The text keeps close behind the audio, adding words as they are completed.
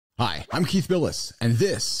Hi, I'm Keith Billis, and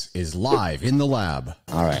this is Live in the Lab.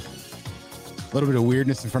 All right. A little bit of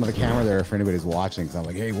weirdness in front of the camera there for anybody who's watching, because I'm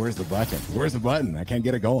like, hey, where's the button? Where's the button? I can't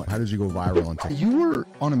get it going. How did you go viral on TikTok? You were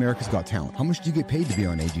on America's Got Talent. How much did you get paid to be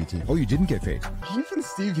on AGT? Oh, you didn't get paid. Keith and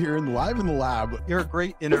Steve here in Live in the Lab. You're a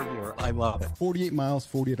great interviewer. I love it. 48 miles,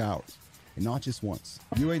 48 hours. And not just once.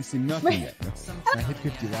 You ain't seen nothing yet. I hit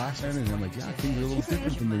 50 last time, and I'm like, yeah, things are a little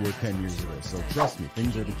different than they were 10 years ago. So trust me,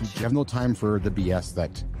 things are to keep. You have no time for the BS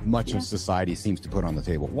that much of society seems to put on the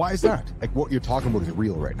table. Why is that? Like, what you're talking about is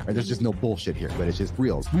real right now. There's just no bullshit here, but it's just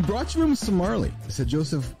real. We brought you in with some Marley. I said,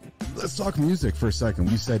 Joseph, let's talk music for a second.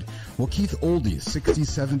 You said, well, Keith, oldies, 60s,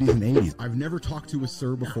 70s, and 80s. I've never talked to a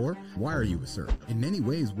sir before. Why are you a sir? In many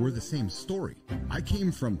ways, we're the same story. I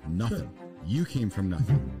came from nothing. You came from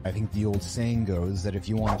nothing. I think the old saying goes that if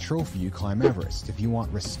you want a trophy, you climb Everest. If you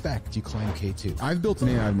want respect, you climb K2. I've built an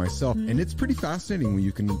AI myself, and it's pretty fascinating when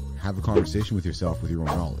you can have a conversation with yourself with your own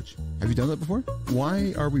knowledge. Have you done that before?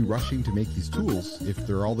 Why are we rushing to make these tools if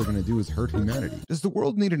they're all they're going to do is hurt humanity? Does the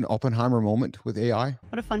world need an Oppenheimer moment with AI?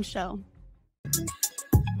 What a fun show.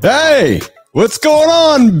 Hey, what's going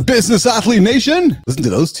on, Business Athlete Nation? Listen to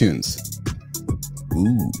those tunes.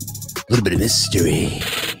 Ooh, a little bit of mystery.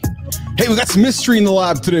 Hey, we got some mystery in the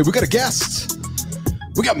lab today. We got a guest.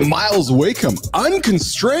 We got Miles Wakeham,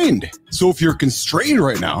 unconstrained. So if you're constrained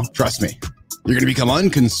right now, trust me, you're going to become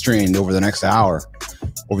unconstrained over the next hour.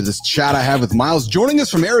 Over this chat I have with Miles, joining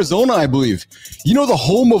us from Arizona, I believe. You know, the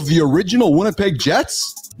home of the original Winnipeg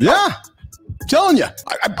Jets? Yeah, I'm telling you.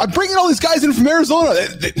 I'm bringing all these guys in from Arizona.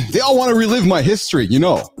 They all want to relive my history, you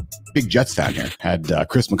know. Big Jets fan here. Had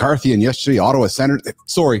Chris McCarthy and yesterday, Ottawa Senator.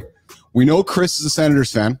 Sorry, we know Chris is a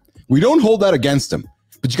Senators fan. We don't hold that against him,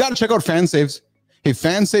 but you got to check out FanSaves. Hey,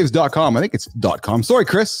 fansaves.com. I think it's .com. Sorry,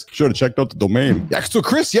 Chris. Should have checked out the domain. Yeah, so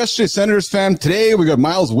Chris, yesterday, Senators fan. Today, we got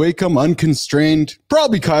Miles Wakeham, unconstrained.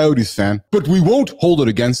 Probably Coyotes fan, but we won't hold it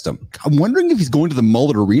against him. I'm wondering if he's going to the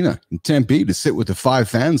Mullet Arena in Tempe to sit with the 5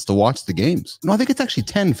 fans to watch the games. No, I think it's actually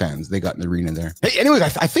 10 fans they got in the arena there. Hey, anyways,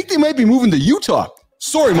 I think they might be moving to Utah.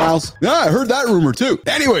 Sorry, Miles. Yeah, I heard that rumor too.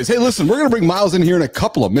 Anyways, hey, listen, we're going to bring Miles in here in a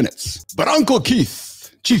couple of minutes. But Uncle Keith,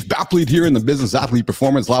 Chief Athlete here in the Business Athlete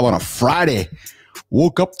Performance Lab on a Friday,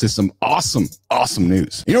 woke up to some awesome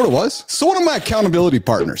news. You know what it was? So one of my accountability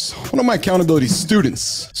partners, one of my accountability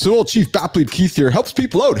students, so old Chief Athlete Keith here, helps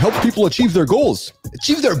people out, helps people achieve their goals,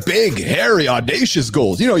 achieve their big, hairy, audacious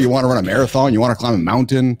goals. You know, you want to run a marathon, you want to climb a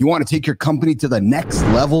mountain, you want to take your company to the next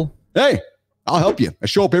level. Hey, I'll help you. I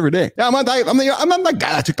show up every day. Yeah, I'm not that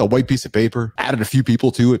guy that took the white piece of paper, added a few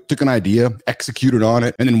people to it, took an idea, executed on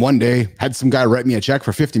it, and then one day had some guy write me a check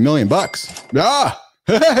for $50 million.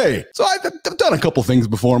 Hey. So I've done a couple things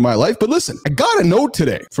before in my life, but listen, I got a note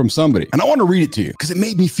today from somebody, and I want to read it to you because it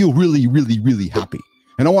made me feel really, really, really happy.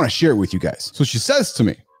 And I want to share it with you guys. So she says to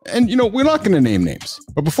me, and, you know, we're not going to name names.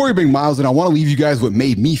 But before you bring Miles in, I want to leave you guys what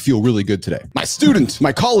made me feel really good today. My student,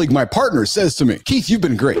 my colleague, my partner says to me, Keith, you've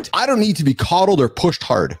been great. I don't need to be coddled or pushed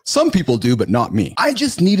hard. Some people do, but not me. I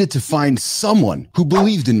just needed to find someone who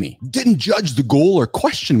believed in me, didn't judge the goal or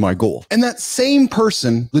question my goal. And that same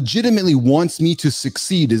person legitimately wants me to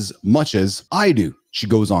succeed as much as I do, she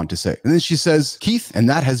goes on to say. And then she says, Keith, and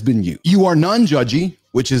that has been you. You are non-judgy,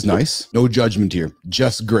 which is nice. No judgment here.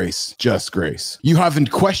 Just grace. Just grace. You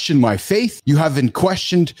haven't questioned my faith. You haven't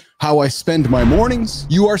questioned how I spend my mornings.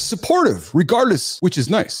 You are supportive, regardless, which is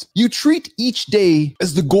nice. You treat each day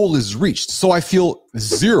as the goal is reached, so I feel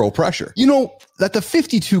zero pressure. You know, that the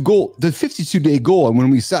 52-day goal, and when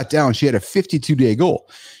we sat down, she had a 52-day goal.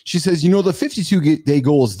 She says, you know, the 52-day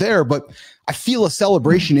goal is there, but I feel a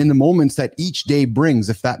celebration in the moments that each day brings,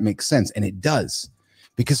 if that makes sense. And it does,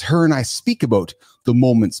 because her and I speak about the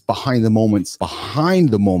moments behind the moments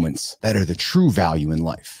that are the true value in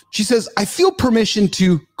life. She says, I feel permission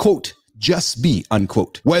to, quote, just be,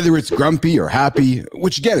 unquote, whether it's grumpy or happy,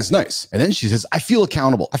 which again is nice. And then she says, I feel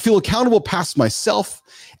accountable. I feel accountable past myself.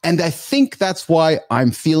 And I think that's why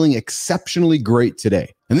I'm feeling exceptionally great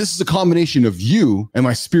today. And this is a combination of you and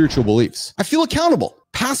my spiritual beliefs. I feel accountable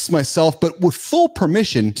past myself, but with full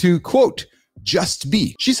permission to, quote, just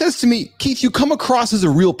be. She says to me, Keith, you come across as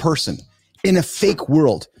a real person in a fake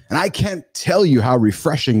world. And I can't tell you how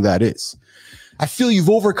refreshing that is. I feel you've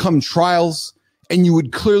overcome trials and you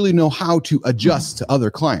would clearly know how to adjust to other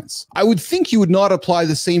clients. I would think you would not apply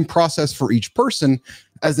the same process for each person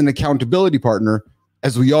as an accountability partner,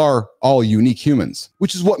 as we are all unique humans,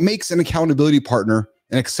 which is what makes an accountability partner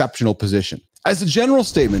an exceptional position. As a general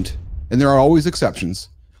statement, and there are always exceptions,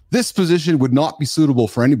 this position would not be suitable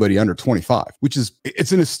for anybody under 25, which is,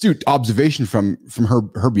 it's an astute observation from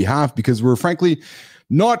her behalf, because we're frankly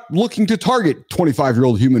not looking to target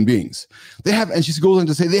 25-year-old human beings. They have, and she goes on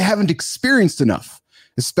to say, they haven't experienced enough,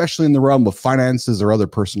 especially in the realm of finances or other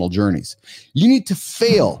personal journeys. You need to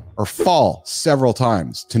fail or fall several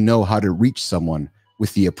times to know how to reach someone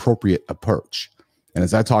with the appropriate approach. And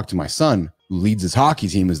as I talk to my son, who leads his hockey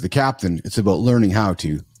team as the captain, it's about learning how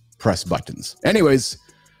to press buttons. Anyways,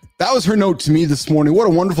 that was her note to me this morning. What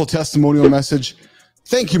a wonderful testimonial message.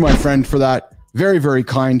 Thank you, my friend, for that. Very, very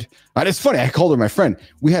kind. And it's funny, I called her my friend.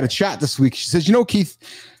 We had a chat this week. She says, Keith,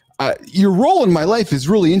 your role in my life is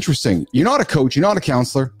really interesting. You're not a coach. You're not a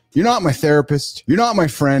counselor. You're not my therapist. You're not my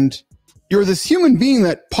friend. You're this human being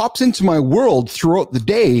that pops into my world throughout the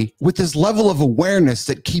day with this level of awareness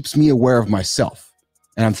that keeps me aware of myself.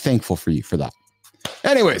 And I'm thankful for you for that.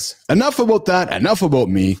 Anyways, enough about that. Enough about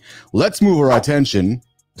me. Let's move our attention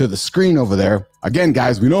to the screen over there. Again,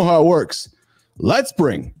 guys, we know how it works. Let's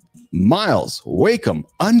bring Miles Wakeham,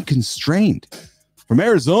 unconstrained, from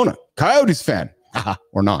Arizona, Coyotes fan,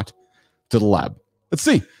 or not, to the lab. Let's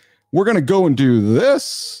see. We're going to go and do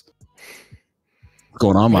this. What's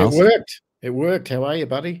going on, Miles? It worked. How are you,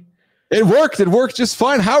 buddy? It worked. It worked just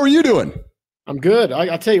fine. How are you doing? I'm good.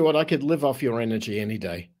 I tell you what, I could live off your energy any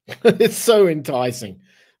day. It's so enticing.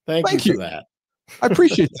 Thank you for that. I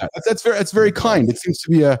appreciate that. That's very kind. It seems to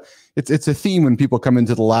be it's a theme when people come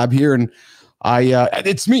into the lab here, and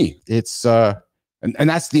it's me. It's and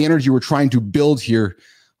that's the energy we're trying to build here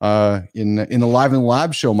in the Live in the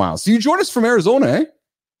Lab show, Miles. So you join us from Arizona, eh?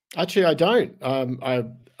 Actually, I don't.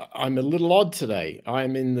 I'm a little odd today.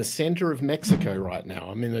 I'm in the center of Mexico right now.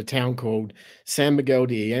 I'm in a town called San Miguel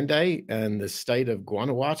de Allende in the state of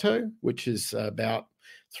Guanajuato, which is about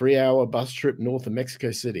 3-hour bus trip north of Mexico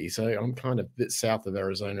City. So I'm kind of a bit south of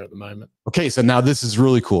Arizona at the moment. Okay, so now this is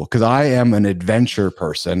really cool because I am an adventure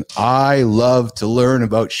person. I love to learn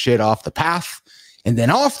about shit off the path and then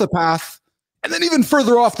off the path and then even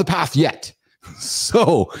further off the path yet.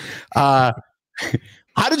 So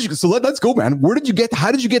how did you, so let's go, man. How did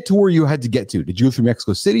you get to where you had to get to? Did you go through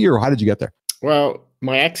Mexico City or how did you get there? Well,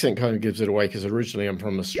 my accent kind of gives it away because originally I'm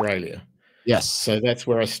from Australia. Yes. So that's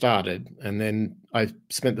where I started. And then I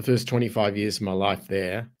spent the first 25 years of my life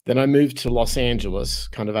there. Then I moved to Los Angeles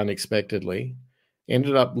kind of unexpectedly.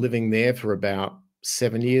 Ended up living there for about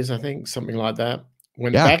 7 years, I think, something like that.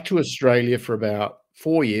 Went back to Australia for about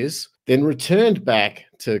 4 years, then returned back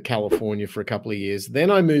to California for a couple of years. Then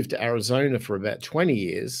I moved to Arizona for about 20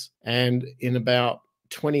 years. And in about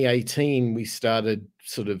 2018, we started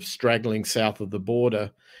sort of straggling south of the border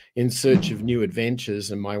in search of new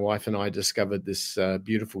adventures. And my wife and I discovered this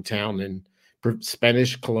beautiful town in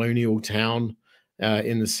Spanish colonial town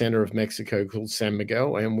in the center of Mexico called San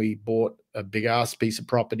Miguel. And we bought a big ass piece of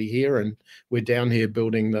property here. And we're down here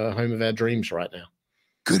building the home of our dreams right now.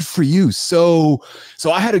 Good for you. So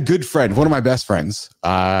I had a good friend, one of my best friends,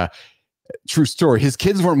 true story. His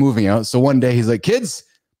kids weren't moving out. So one day he's like, kids,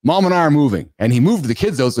 Mom and I are moving, and he moved the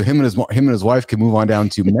kids out so him and his wife could move on down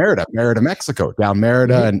to Merida, Mexico, down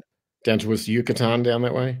Merida and down towards Yucatan, down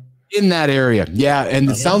that way. In that area, yeah. And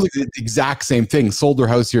it sounds like the exact same thing. Sold their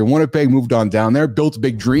house here in Winnipeg, moved on down there, built a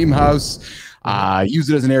big dream house, used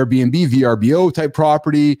it as an Airbnb, VRBO type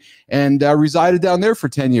property, and resided down there for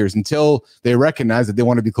 10 years until they recognized that they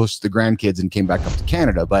want to be close to the grandkids and came back up to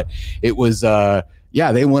Canada. But it was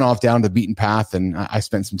they went off down the beaten path, and I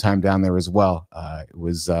spent some time down there as well. It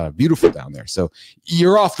was beautiful down there. So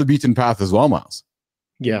you're off the beaten path as well, Miles.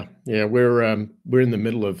 Yeah. We're in the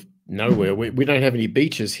middle of nowhere. We don't have any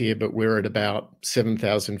beaches here, but we're at about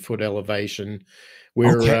 7,000 foot elevation.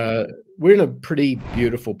 We're in a pretty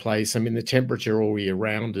beautiful place. I mean, the temperature all year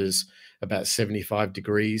round is about 75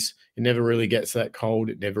 degrees. It never really gets that cold.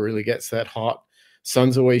 It never really gets that hot.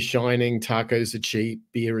 Sun's always shining. Tacos are cheap.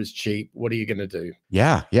 Beer is cheap. What are you going to do?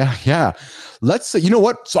 Yeah. Let's you know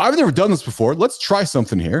what? So I've never done this before. Let's try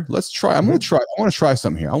something here. I want to try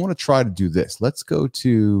something here. I want to try to do this. Let's go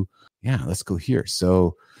here.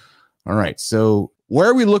 So, all right. So where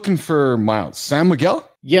are we looking for Miles? San Miguel?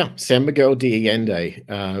 Yeah. San Miguel de Allende.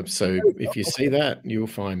 So if you see that, you'll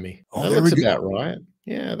find me. That looks about right.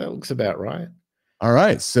 Yeah, that looks about right. All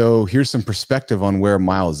right, so here's some perspective on where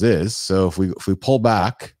Miles is. So if we pull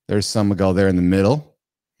back, there's San Miguel there in the middle.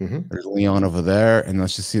 Mm-hmm. There's Leon over there, and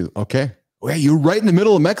let's just see. Okay, you're right in the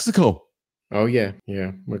middle of Mexico. Oh yeah.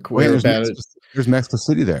 There's Mexico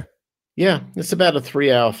City there. Yeah, it's about a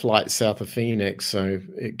 3-hour flight south of Phoenix, so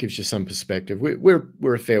it gives you some perspective.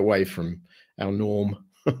 We're a fair way from our norm,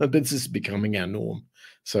 but this is becoming our norm,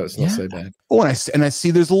 so it's not so bad. Oh, and I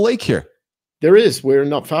see there's a lake here. There is. We're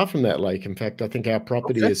not far from that lake. In fact, I think our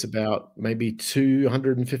property Okay. is about maybe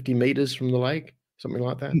 250 meters from the lake, something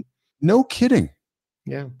like that. No kidding.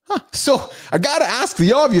 Yeah. Huh. So I got to ask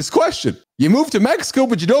the obvious question. You moved to Mexico,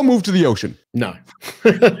 but you don't move to the ocean. No.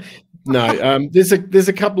 No. There's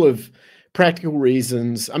a couple of practical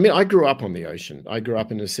reasons. I mean, I grew up on the ocean. I grew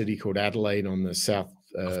up in a city called Adelaide on the south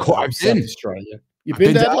Of course, I've South been. Australia. You've I've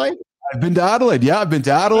been been to to Adelaide? I've been to Adelaide. Yeah, I've been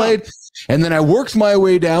to Adelaide. And then I worked my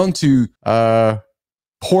way down to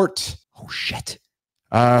Port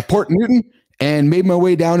Newton, and made my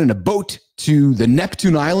way down in a boat to the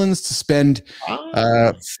Neptune Islands to spend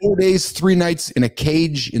 4 days, 3 nights in a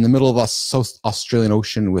cage in the middle of the South Australian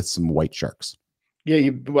Ocean with some white sharks. Yeah,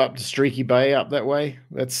 you go up to Streaky Bay up that way.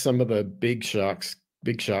 That's some of the big sharks,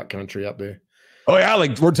 big shark country up there. Oh yeah,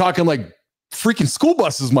 like we're talking like freaking school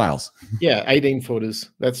buses, Miles. Yeah, 18 footers.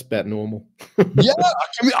 That's about normal. Yeah,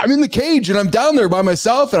 I mean, I'm in the cage and I'm down there by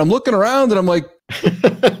myself and I'm looking around and I'm like,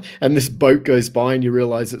 and this boat goes by and you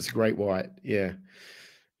realize it's a great white. Yeah.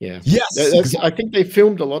 Yeah. yes. I think they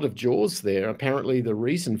filmed a lot of Jaws there. Apparently, the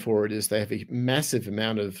reason for it is they have a massive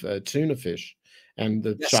amount of tuna fish and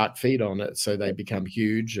the shark feed on it. So they become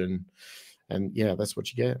huge. And yeah, that's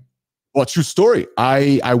what you get. Well, true story.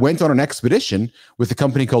 I went on an expedition with a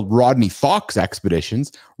company called Rodney Fox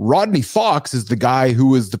Expeditions. Rodney Fox is the guy who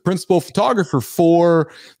was the principal photographer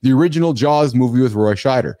for the original Jaws movie with Roy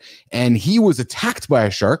Scheider. And he was attacked by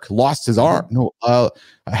a shark, lost his arm. No,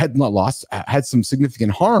 had not lost, had some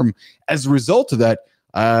significant harm. As a result of that,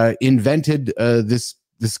 invented this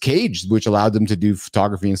cage, which allowed them to do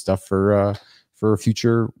photography and stuff for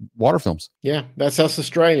future water films. Yeah, that's us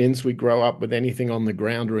Australians. We grow up with anything on the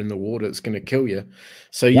ground or in the water, it's going to kill you.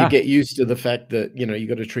 So you get used to the fact that, you know, you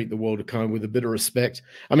got to treat the world kind of with a bit of respect.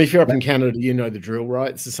 I mean, if you're up in Canada, you know the drill, right?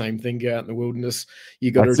 It's the same thing. Go out in the wilderness, you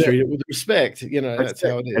got to treat it with respect. You know, that's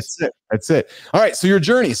how it is. That's it. All right. So your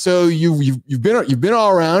journey. So you've been all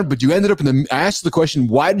around, but you ended up I asked the question,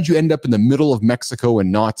 why did you end up in the middle of Mexico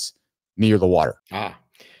and not near the water?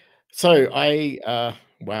 So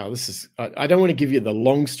wow, I don't want to give you the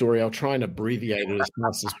long story. I'll try and abbreviate it as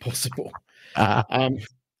fast as possible.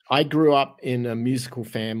 I grew up in a musical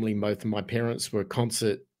family. Both of my parents were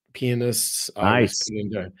concert pianists. I was put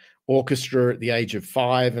into orchestra at the age of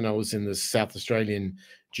 5, and I was in the South Australian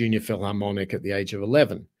Junior Philharmonic at the age of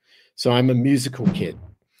 11. So I'm a musical kid.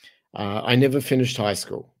 I never finished high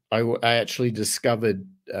school. I actually discovered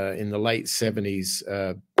in the late 70s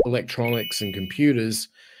electronics and computers,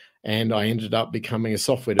 and I ended up becoming a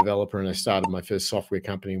software developer, and I started my first software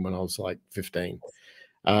company when I was like 15.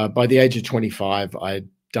 By the age of 25, I'd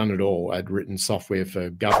done it all. I'd written software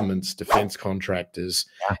for governments, defense contractors,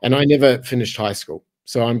 and I never finished high school.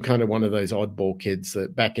 So I'm kind of one of those oddball kids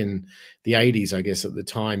that back in the 80s, I guess at the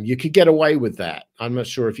time, you could get away with that. I'm not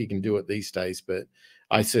sure if you can do it these days, but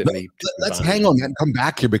I certainly. Let's hang on and come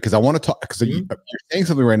back here because I want to talk, because you're saying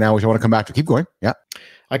something right now, which I want to come back to. Keep going. Yeah.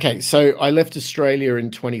 Okay, so I left Australia in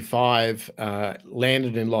 25,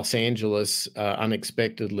 landed in Los Angeles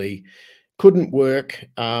unexpectedly. Couldn't work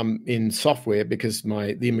in software because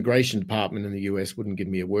the immigration department in the US wouldn't give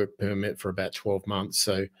me a work permit for about 12 months.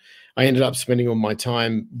 So I ended up spending all my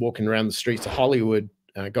time walking around the streets of Hollywood,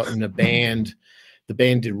 got in a band. The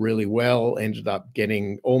band did really well, ended up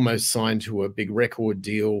getting almost signed to a big record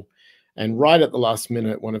deal. And right at the last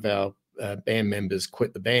minute, one of our band members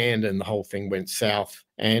quit the band and the whole thing went south.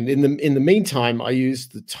 And in the meantime, I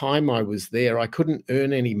used the time I was there. I couldn't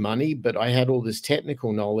earn any money, but I had all this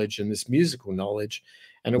technical knowledge and this musical knowledge.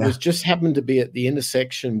 And it was just happened to be at the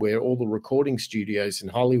intersection where all the recording studios in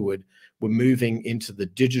Hollywood were moving into the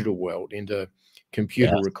digital world, into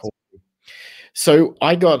computer recording. So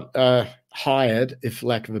I got hired, if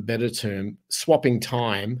lack of a better term, swapping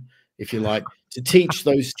time, if you like, to teach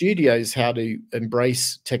those studios how to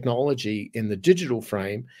embrace technology in the digital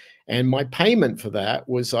frame. And my payment for that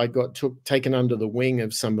was I got taken under the wing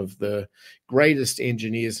of some of the greatest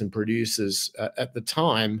engineers and producers at the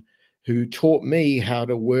time, who taught me how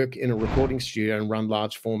to work in a recording studio and run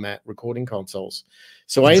large format recording consoles.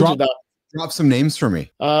 So I ended up. Drop some names for me.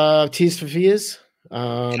 Tears for Fears.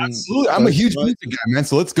 Absolutely. I'm a huge music guy, man.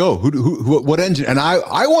 So let's go. What engine? And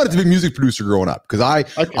I wanted to be a music producer growing up because I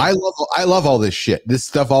love all this shit. This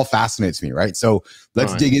stuff all fascinates me, right? So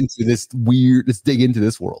let's dig into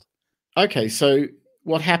this world. Okay. So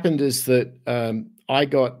what happened is that I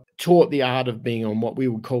got taught the art of being on what we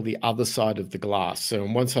would call the other side of the glass. So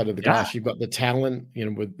on one side of the glass, you've got the talent, you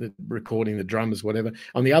know, with the recording, the drummers, whatever.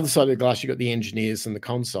 On the other side of the glass, you've got the engineers and the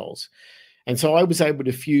consoles. And so I was able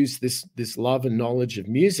to fuse this love and knowledge of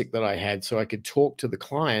music that I had, so I could talk to the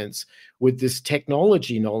clients with this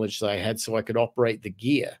technology knowledge that I had, so I could operate the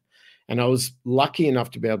gear. And I was lucky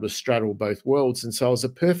enough to be able to straddle both worlds. And so I was a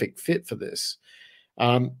perfect fit for this.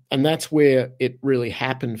 And that's where it really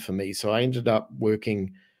happened for me. So I ended up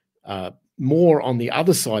working more on the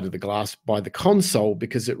other side of the glass by the console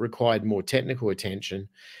because it required more technical attention.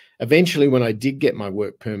 Eventually, when I did get my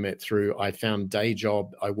work permit through, I found a day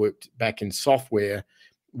job. I worked back in software,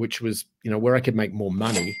 which was, where I could make more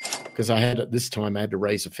money because at this time I had to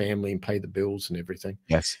raise a family and pay the bills and everything.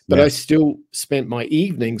 Yes. But I still spent my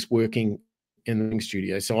evenings working in the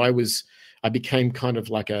studio. So I became kind of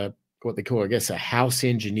like what they call, I guess, a house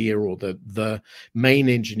engineer or the main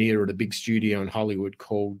engineer at a big studio in Hollywood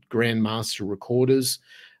called Grandmaster Recorders.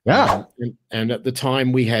 Yeah. And at the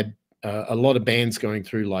time we had a lot of bands going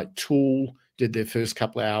through, like Tool did their first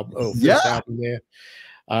couple of albums, album there.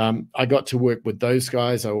 I got to work with those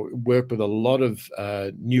guys. I worked with a lot of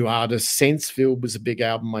new artists. Sensefield was a big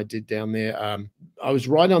album I did down there. I was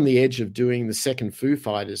right on the edge of doing the second Foo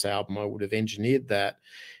Fighters album. I would have engineered that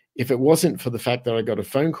if it wasn't for the fact that I got a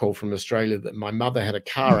phone call from Australia that my mother had a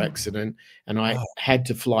car accident and I had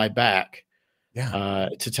to fly back to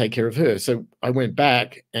take care of her. So I went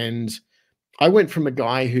back, and I went from a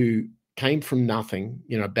guy who came from nothing,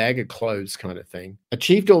 a bag of clothes kind of thing,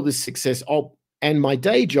 achieved all this success. And my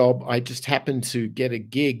day job, I just happened to get a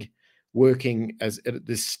gig working at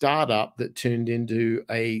this startup that turned into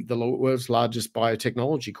the world's largest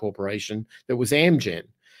biotechnology corporation that was Amgen.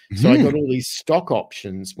 So I got all these stock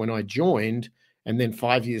options when I joined, and then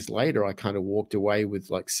 5 years later, I kind of walked away with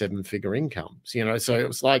like 7-figure incomes, so it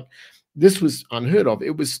was like, this was unheard of.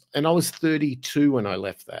 And I was 32 when I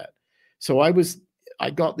left that. So I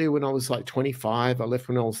got there when I was like 25. I left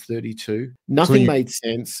when I was 32. Nothing made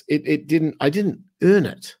sense. I didn't earn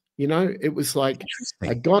it. It was like,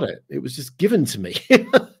 I got it. It was just given to me.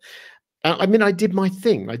 I mean, I did my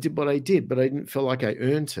thing. I did what I did, but I didn't feel like I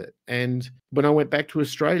earned it. And when I went back to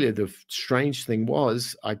Australia, the strange thing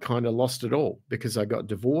was I kind of lost it all because I got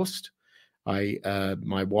divorced. My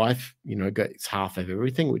wife, gets half of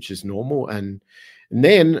everything, which is normal. And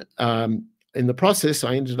then in the process,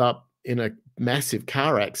 I ended up in a massive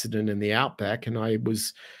car accident in the outback, and I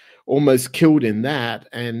was almost killed in that.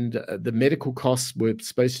 And the medical costs were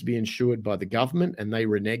supposed to be insured by the government, and they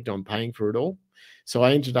reneged on paying for it all. So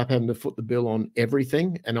I ended up having to foot the bill on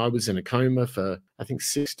everything. And I was in a coma for, I think,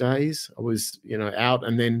 6 days. I was, out,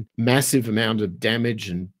 and then massive amount of damage,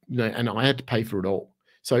 and I had to pay for it all.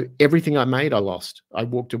 So everything I made, I lost. I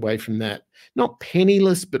walked away from that, not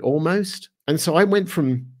penniless, but almost. And so I went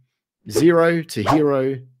from zero to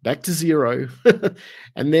hero, back to zero.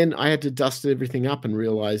 And then I had to dust everything up and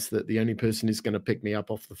realize that the only person who's going to pick me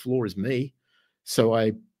up off the floor is me. So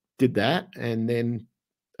I did that. And then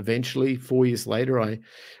eventually, 4 years later, I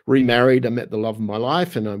remarried. I met the love of my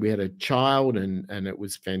life, and we had a child, and it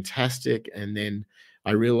was fantastic. And then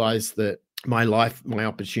I realized that my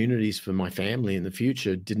opportunities for my family in the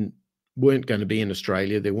future weren't going to be in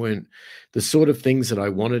Australia. They weren't the sort of things that I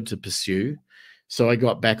wanted to pursue. So I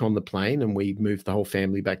got back on the plane, and we moved the whole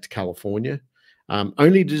family back to California,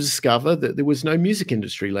 only to discover that there was no music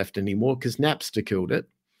industry left anymore because Napster killed it.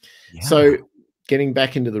 Yeah. So getting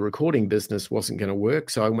back into the recording business wasn't going to work.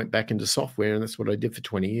 So I went back into software, and that's what I did for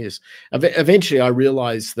 20 years. Eventually, I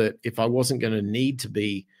realized that if I wasn't going to need to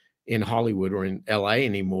be in Hollywood or in LA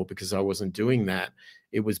anymore because I wasn't doing that,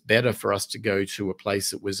 it was better for us to go to a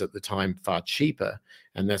place that was at the time far cheaper.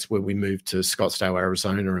 And that's where we moved to Scottsdale,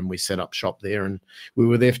 Arizona, and we set up shop there. And we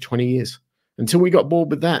were there for 20 years until we got bored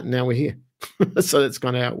with that. And now we're here. So that's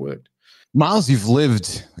kind of how it worked. Miles, you've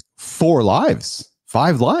lived 5 lives.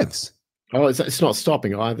 Oh, it's not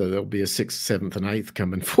stopping either. There'll be a 6th, 7th, and 8th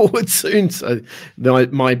coming forward soon. So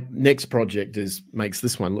my next project makes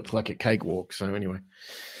this one look like a cakewalk. So anyway.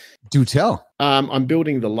 Do tell. I'm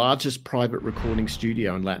building the largest private recording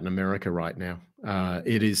studio in Latin America right now.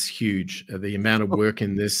 It is huge. The amount of work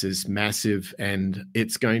in this is massive, and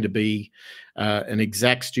it's going to be an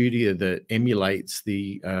exact studio that emulates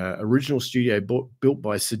the original studio built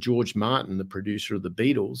by Sir George Martin, the producer of the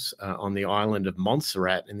Beatles, on the island of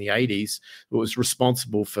Montserrat in the 80s. It was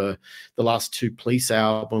responsible for the last 2 Police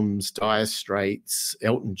albums, Dire Straits,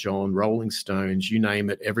 Elton John, Rolling Stones, you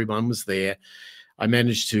name it, everyone was there. I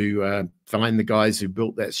managed to find the guys who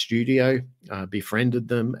built that studio, befriended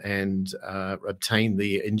them, and obtained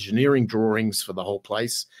the engineering drawings for the whole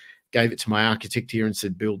place. Gave it to my architect here and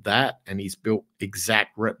said, build that. And he's built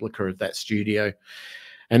exact replica of that studio.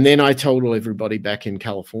 And then I told everybody back in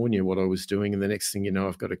California what I was doing. And the next thing you know,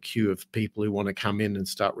 I've got a queue of people who want to come in and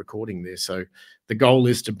start recording there. So the goal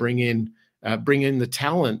is to bring in the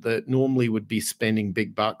talent that normally would be spending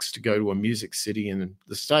big bucks to go to a music city in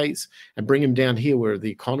the States, and bring them down here where the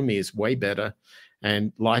economy is way better,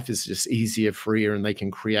 and life is just easier, freer, and they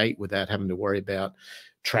can create without having to worry about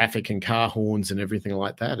traffic and car horns and everything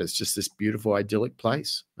like that. It's just this beautiful, idyllic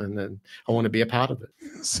place, and then I want to be a part of it.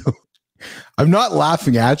 So I'm not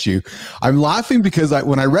laughing at you. I'm laughing because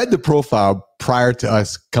when I read the profile prior to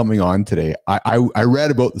us coming on today, I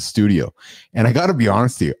read about the studio, and I got to be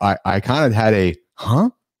honest with you, I kind of had a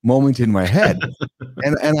moment in my head,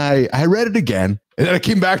 and I read it again, and then I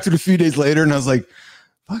came back to it a few days later, and I was like,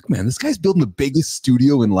 "Fuck, man, this guy's building the biggest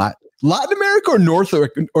studio in Latin America or North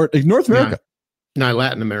America." No,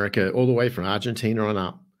 Latin America, all the way from Argentina on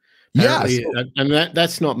up. Yeah, and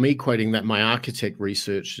that's not me quoting that. My architect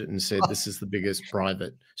researched it and said this is the biggest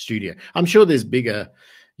private studio. I'm sure there's bigger,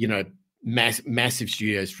 massive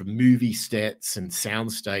studios for movie sets and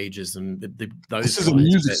sound stages and those. This is a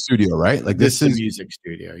music studio, right? Like this is a music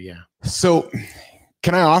studio, yeah. So,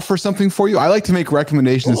 can I offer something for you? I like to make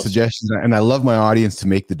recommendations and suggestions, and I love my audience to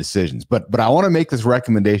make the decisions. But I want to make this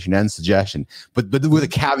recommendation and suggestion, but with a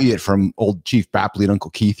caveat from old Chief Bapley and Uncle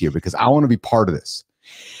Keith here, because I want to be part of this.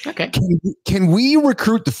 Okay. Can we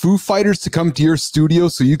recruit the Foo Fighters to come to your studio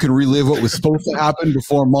so you can relive what was supposed to happen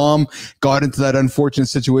before Mom got into that unfortunate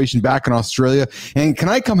situation back in Australia? And can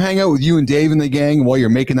I come hang out with you and Dave and the gang while you're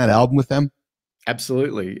making that album with them?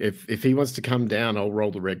 Absolutely. If he wants to come down, I'll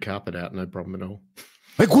roll the red carpet out. No problem at all.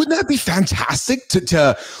 Like, wouldn't that be fantastic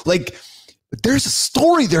to like, there's a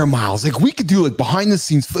story there, Miles. Like, we could do like behind the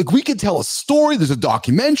scenes. Like, we could tell a story. There's a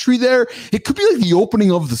documentary there. It could be like the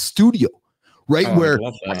opening of the studio. Right, where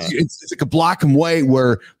it's like a black and white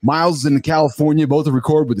where Miles is in California, both are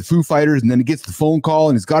recorded with the Foo Fighters, and then he gets the phone call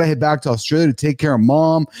and he's got to head back to Australia to take care of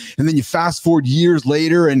Mom. And then you fast forward years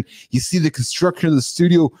later and you see the construction of the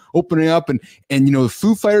studio opening up, and the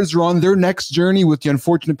Foo Fighters are on their next journey with the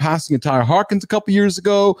unfortunate passing of Ty Hawkins a couple years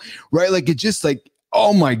ago, right? Like, it just like,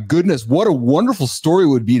 oh my goodness, what a wonderful story it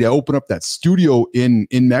would be to open up that studio in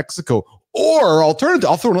Mexico. Or alternative,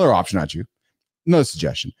 I'll throw another option at you. Another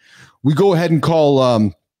suggestion. We go ahead and call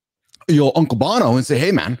Uncle Bono and say,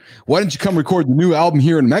 "Hey, man, why don't you come record the new album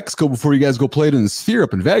here in Mexico before you guys go play it in the Sphere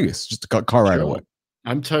up in Vegas? Just a car ride away."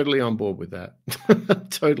 I'm totally on board with that.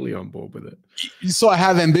 Totally on board with it. So I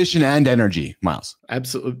have ambition and energy, Miles.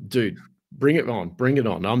 Absolutely. Dude, bring it on. Bring it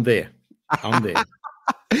on. I'm there.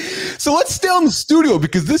 So let's stay on the studio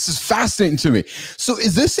because this is fascinating to me. So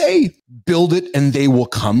is this a build it and they will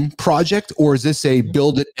come project, or is this a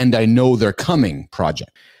build it and I know they're coming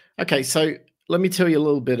project? Okay, so let me tell you a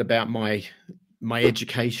little bit about my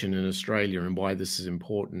education in Australia and why this is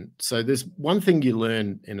important. So there's one thing you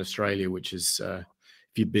learn in Australia, which is if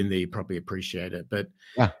you've been there, you probably appreciate it. But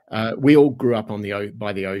we all grew up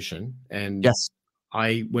by the ocean, and yes.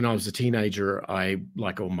 When I was a teenager, I,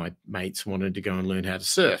 like all my mates, wanted to go and learn how to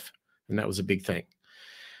surf, and that was a big thing.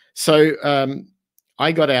 So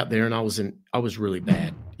I got out there, and I was really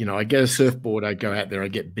bad. I'd get a surfboard, I'd go out there,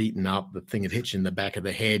 I'd get beaten up, the thing would hit you in the back of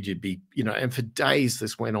the head, you'd be, and for days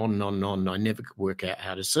this went on and on and on, and I never could work out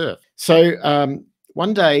how to surf. So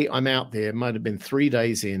one day I'm out there, might have been 3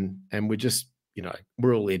 days in, and we're just,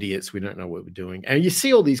 we're all idiots, we don't know what we're doing. And you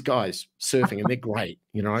see all these guys surfing, and they're great,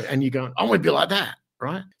 and you're going, I want to be like that.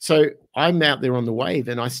 Right. So I'm out there on the wave,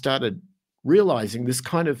 and I started realizing this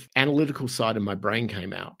kind of analytical side of my brain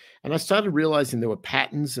came out. And I started realizing there were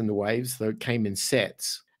patterns in the waves that came in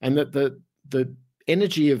sets, and that the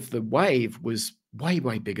energy of the wave was way,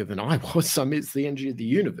 way bigger than I was. I mean, it's the energy of the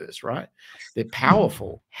universe, right? They're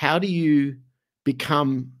powerful. How do you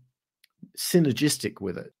become synergistic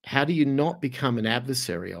with it? How do you not become an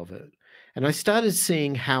adversary of it? And I started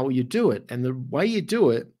seeing how you do it. And the way you do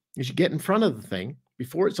it is you get in front of the thing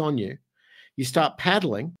before it's on you. You start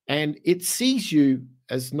paddling, and it sees you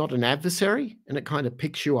as not an adversary, and it kind of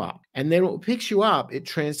picks you up. And then when it picks you up, it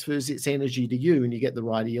transfers its energy to you, and you get the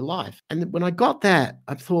ride of your life. And when I got that,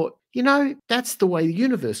 I thought, that's the way the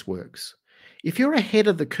universe works. If you're ahead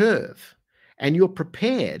of the curve and you're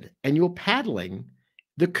prepared and you're paddling,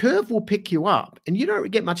 the curve will pick you up, and you don't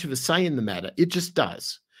get much of a say in the matter. It just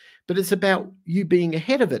does. But it's about you being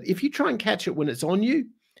ahead of it. If you try and catch it when it's on you,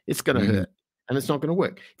 it's going to hurt, and it's not going to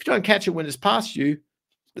work. If you try and catch it when it's past you,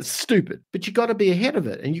 it's stupid. But you got to be ahead of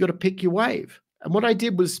it, and you got to pick your wave. And what I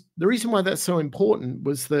did was, the reason why that's so important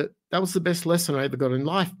was that was the best lesson I ever got in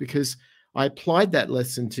life, because I applied that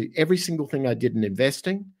lesson to every single thing I did in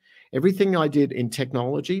investing, everything I did in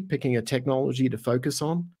technology, picking a technology to focus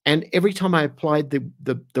on. And every time I applied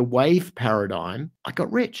the wave paradigm, I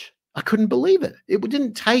got rich. I couldn't believe it. It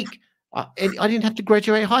didn't take, I didn't have to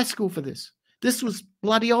graduate high school for this. This was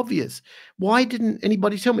bloody obvious. Why didn't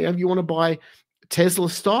anybody tell me, you want to buy Tesla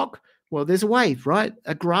stock? Well, there's a wave, right?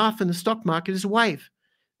 A graph in the stock market is a wave.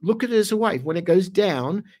 Look at it as a wave. When it goes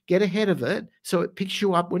down, get ahead of it so it picks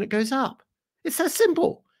you up when it goes up. It's that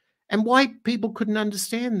simple. And why people couldn't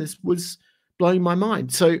understand this was blowing my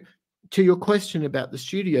mind. So to your question about the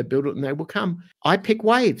studio, build it and they will come, I pick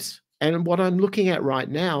waves. And what I'm looking at right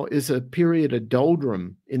now is a period of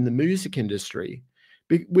doldrum in the music industry,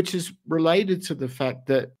 which is related to the fact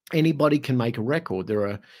that anybody can make a record. There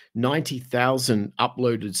are 90,000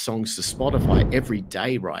 uploaded songs to Spotify every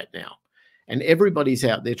day right now. And everybody's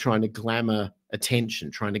out there trying to glamour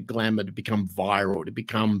attention, trying to glamour to become viral, to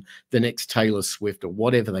become the next Taylor Swift or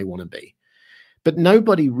whatever they want to be. But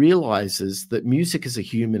nobody realizes that music is a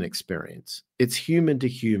human experience. It's human to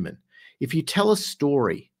human. If you tell a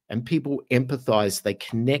story and people empathize, they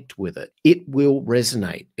connect with it, it will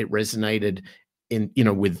resonate. It resonated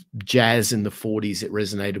with jazz in the 40s. It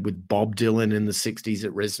resonated with Bob Dylan in the 60s.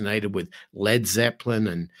 It resonated with Led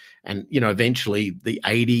Zeppelin and eventually the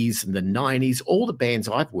 80s and the 90s. All the bands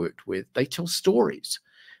I've worked with, they tell stories.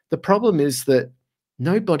 The problem is that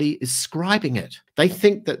nobody is scribing it. They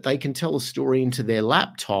think that they can tell a story into their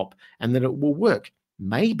laptop and that it will work.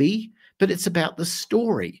 Maybe, but it's about the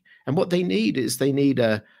story. And what they need is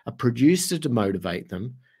a producer to motivate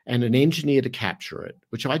them and an engineer to capture it,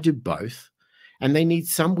 which I do both. And they need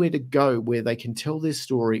somewhere to go where they can tell their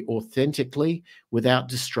story authentically without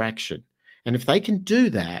distraction. And if they can do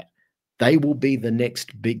that, they will be the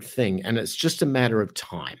next big thing. And it's just a matter of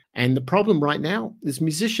time. And the problem right now is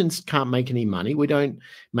musicians can't make any money. We don't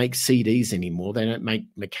make CDs anymore. They don't make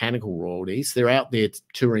mechanical royalties. They're out there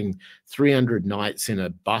touring 300 nights in a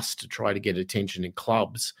bus to try to get attention in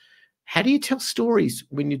clubs. How do you tell stories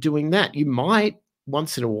when you're doing that? You might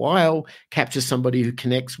once in a while capture somebody who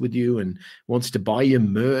connects with you and wants to buy your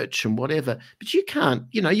merch and whatever, but you can't,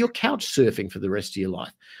 you're couch surfing for the rest of your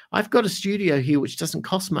life. I've got a studio here which doesn't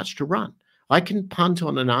cost much to run. I can punt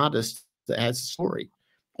on an artist that has a story.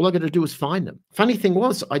 All I got to do is find them. Funny thing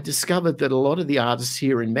was, I discovered that a lot of the artists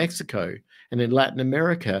here in Mexico and in Latin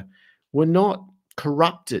America were not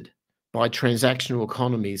corrupted by transactional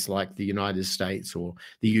economies like the United States or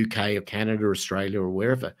the UK or Canada or Australia or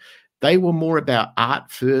wherever. They were more about art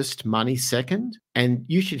first, money second. And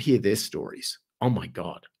you should hear their stories. Oh my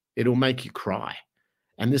God, it'll make you cry.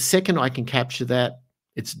 And the second I can capture that,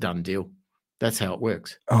 it's a done deal. That's how it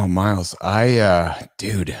works. Oh, Miles,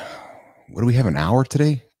 dude, what do we have, an hour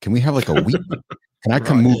today? Can we have like a week? Can I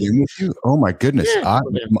come move in with you? Oh my goodness. Yeah,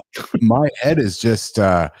 my head is just,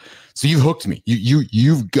 so you've hooked me.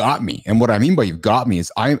 You've got me. And what I mean by you've got me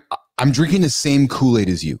is I'm drinking the same Kool-Aid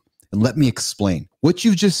as you. And let me explain. What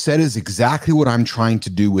you've just said is exactly what I'm trying to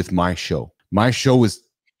do with my show. My show is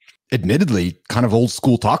admittedly kind of old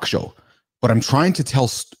school talk show, but I'm trying to tell,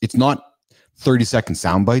 it's not 30-second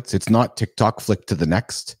sound bites. It's not TikTok flick to the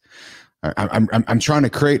next. I'm trying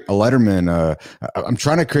to create a Letterman. I'm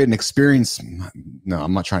trying to create an experience. No,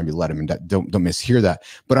 I'm not trying to be Letterman. Don't mishear that.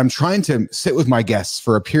 But I'm trying to sit with my guests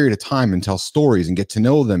for a period of time and tell stories and get to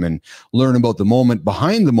know them and learn about the moment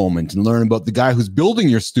behind the moment and learn about the guy who's building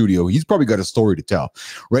your studio. He's probably got a story to tell,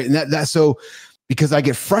 right? And so because I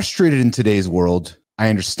get frustrated in today's world, I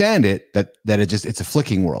understand it that it's a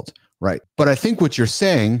flicking world, right? But I think what you're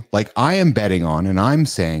saying, like I am betting on, and I'm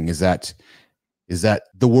saying is that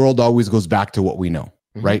the world always goes back to what we know,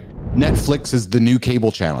 right? Netflix is the new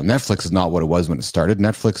cable channel. Netflix is not what it was when it started.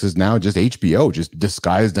 Netflix is now just HBO, just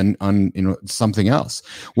disguised on something else.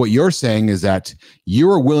 What you're saying is that you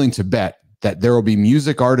are willing to bet that there will be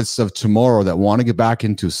music artists of tomorrow that want to get back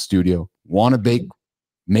into a studio, want to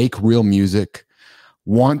make real music,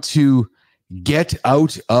 want to get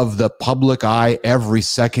out of the public eye every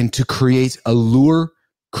second to create allure,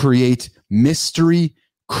 create mystery,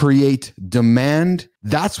 create demand.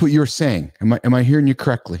 That's what you're saying. Am I hearing you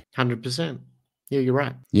correctly? 100%. Yeah, you're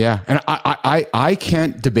right. Yeah. And I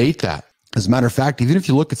can't debate that. As a matter of fact, even if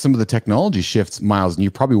you look at some of the technology shifts, Miles, and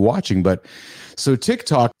you're probably watching, but so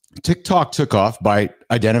TikTok took off by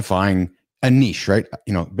identifying a niche, right?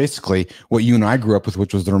 Basically what you and I grew up with,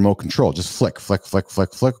 which was the remote control, just flick.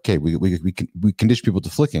 Okay, we condition people to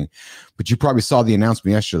flicking. But you probably saw the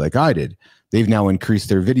announcement yesterday, like I did. They've now increased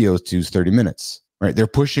their videos to 30 minutes. Right, they're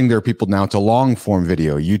pushing their people now to long form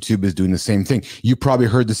video. YouTube is doing the same thing. You probably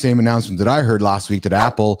heard the same announcement that I heard last week that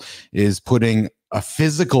Apple is putting a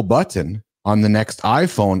physical button on the next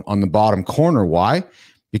iPhone on the bottom corner. Why?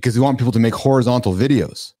 Because we want people to make horizontal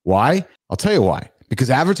videos. Why? I'll tell you why.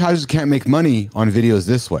 Because advertisers can't make money on videos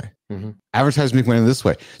this way. Advertisers make money this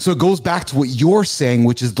way. So it goes back to what you're saying,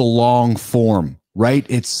 which is the long form, right?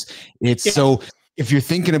 It's So if you're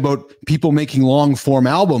thinking about people making long form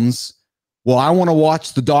albums, well, I want to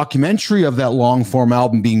watch the documentary of that long form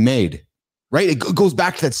album being made, right? It goes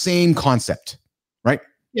back to that same concept, right?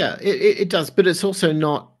 Yeah, it does, but it's also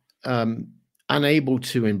not unable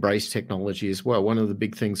to embrace technology as well. One of the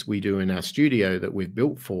big things we do in our studio that we've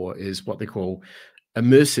built for is what they call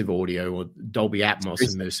immersive audio, or Dolby Atmos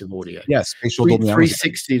immersive audio. Yes, spatial Dolby Atmos.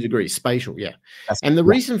 360 degrees spatial, yeah. And the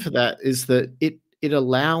reason for that is that it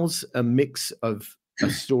allows a mix of a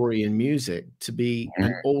story and music to be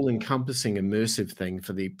an all-encompassing immersive thing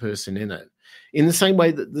for the person in it. In the same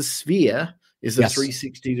way that the Sphere is a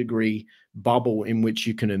 360-degree bubble in which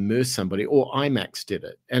you can immerse somebody, or IMAX did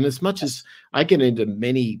it. And as much as I get into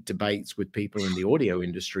many debates with people in the audio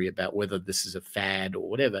industry about whether this is a fad or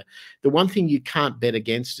whatever, the one thing you can't bet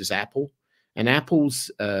against is Apple. And Apple's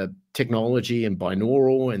technology and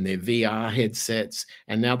binaural and their VR headsets,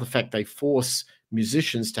 and now the fact they force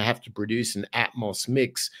musicians to have to produce an Atmos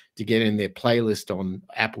mix to get in their playlist on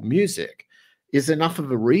Apple Music, is enough of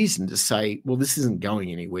a reason to say, well, this isn't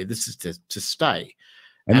going anywhere. This is to stay.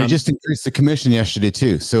 And they just increased the commission yesterday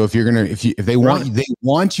too. So if you're gonna, if they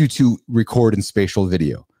want you to record in spatial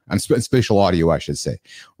video and spatial audio, I should say,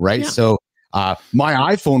 right? Yeah. So my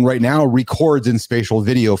iPhone right now records in spatial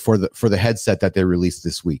video for the headset that they released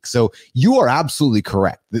this week. So you are absolutely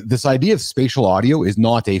correct. This idea of spatial audio is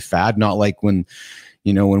not a fad. Not like when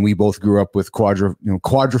we both grew up with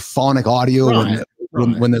quadraphonic audio, right.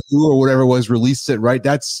 When the Who or whatever was released it, right?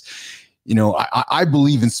 That's, I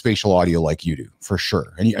believe in spatial audio like you do, for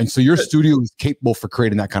sure. And so your studio is capable for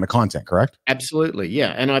creating that kind of content, correct? Absolutely,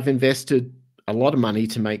 yeah. And I've invested a lot of money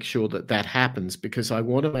to make sure that happens, because I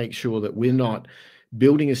want to make sure that we're not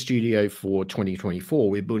building a studio for 2024.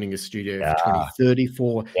 We're building a studio for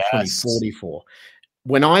 2034, 2044.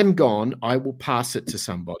 When I'm gone, I will pass it to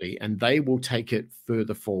somebody and they will take it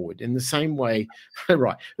further forward in the same way,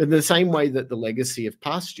 right? In the same way that the legacy of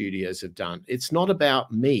past studios have done. It's not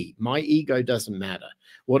about me. My ego doesn't matter.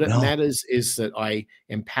 What it matters is that I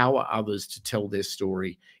empower others to tell their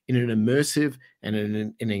story in an immersive and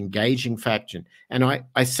in an engaging fashion. And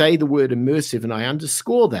I say the word immersive, and I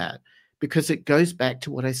underscore that because it goes back to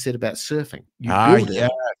what I said about surfing. You build it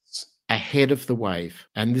ahead of the wave.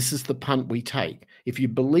 And this is the punt we take. If you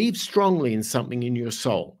believe strongly in something in your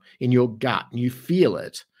soul, in your gut, and you feel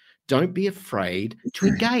it, don't be afraid to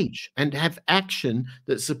engage and have action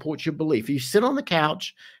that supports your belief. If you sit on the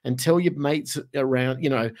couch and tell your mates around,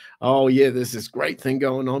 oh yeah, there's this great thing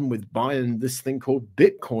going on with buying this thing called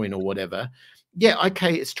Bitcoin or whatever. Yeah,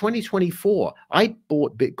 okay, it's 2024. I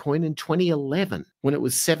bought Bitcoin in 2011 when it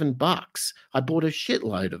was $7. I bought a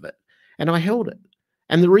shitload of it and I held it.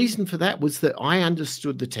 And the reason for that was that I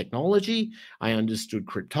understood the technology, I understood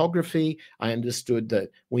cryptography, I understood that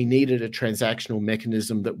we needed a transactional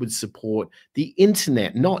mechanism that would support the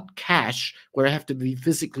internet, not cash, where I have to be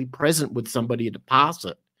physically present with somebody to pass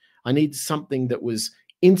it. I needed something that was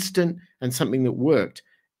instant and something that worked,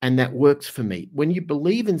 and that works for me. When you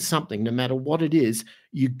believe in something, no matter what it is,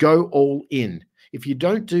 you go all in. If you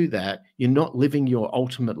don't do that, you're not living your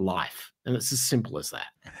ultimate life. And it's as simple as that.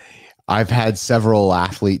 I've had several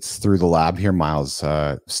athletes through the lab here, Miles,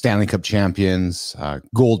 Stanley Cup champions,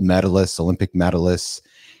 gold medalists, Olympic medalists.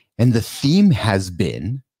 And the theme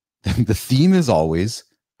is always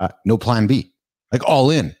no plan B, like all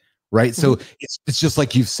in, right? So it's just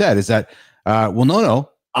like you've said, is that, no,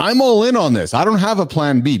 I'm all in on this. I don't have a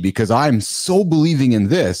plan B because I'm so believing in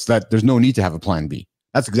this that there's no need to have a plan B.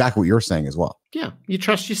 That's exactly what you're saying as well. Yeah, you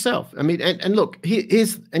trust yourself. I mean, and look,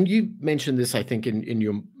 here's, and you mentioned this, I think, in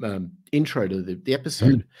your intro to the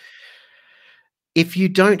episode. Mm-hmm. If you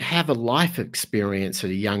don't have a life experience at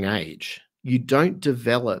a young age, you don't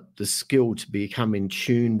develop the skill to become in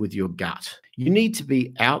tune with your gut. You need to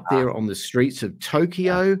be out there on the streets of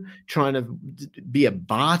Tokyo trying to be a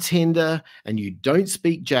bartender, and you don't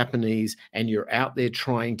speak Japanese, and you're out there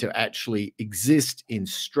trying to actually exist in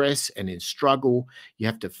stress and in struggle. You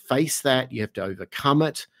have to face that. You have to overcome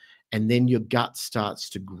it. And then your gut starts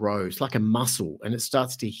to grow. It's like a muscle, and it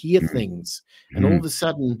starts to hear things. And all of a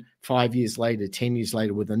sudden, 5 years later, 10 years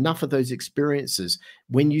later, with enough of those experiences,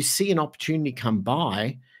 when you see an opportunity come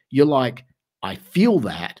by, you're like, I feel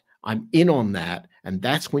that. I'm in on that. And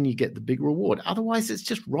that's when you get the big reward. Otherwise, it's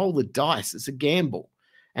just roll the dice. It's a gamble.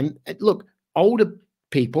 And look, older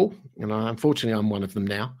people, and unfortunately I'm one of them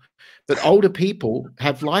now, but older people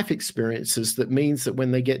have life experiences that means that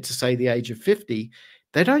when they get to, say, the age of 50,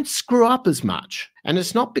 they don't screw up as much. And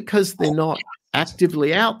it's not because they're not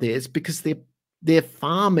actively out there. It's because they're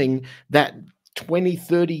farming that 20,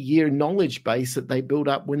 30-year knowledge base that they built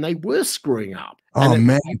up when they were screwing up. Oh,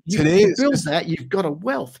 man. Today you build that, you've got a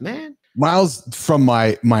wealth, man. Miles, from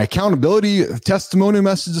my accountability testimony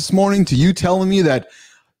message this morning to you telling me that,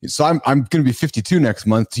 so I'm going to be 52 next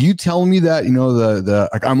month, to you telling me that,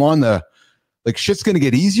 I'm on the like shit's going to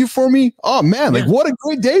get easier for me. Oh man, like what a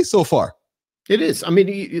great day so far. It is. I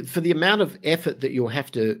mean, for the amount of effort that you'll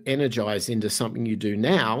have to energize into something you do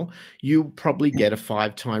now, you'll probably get a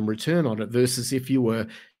 5-time return on it versus if you were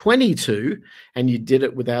 22 and you did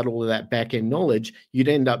it without all of that back end knowledge, you'd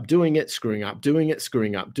end up doing it, screwing up, doing it,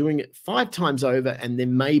 screwing up, doing it 5 times over, and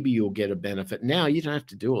then maybe you'll get a benefit. Now you don't have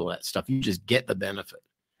to do all that stuff. You just get the benefit.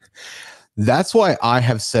 That's why I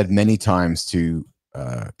have said many times to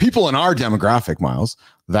people in our demographic, Miles,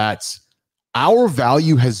 that our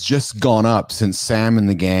value has just gone up since Sam and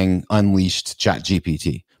the gang unleashed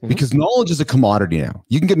ChatGPT, because knowledge is a commodity now.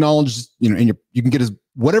 You can get knowledge, you know, you can get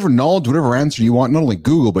whatever knowledge, whatever answer you want. Not only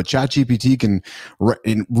Google, but ChatGPT can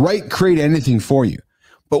create anything for you.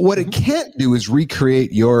 But what it can't do is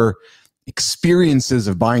recreate your experiences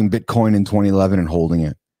of buying Bitcoin in 2011 and holding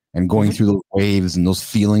it and going through those waves and those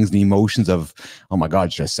feelings and the emotions of, oh my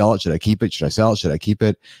God, should I sell it? Should I keep it? Should I sell it? Should I keep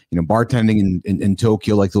it? You know, bartending in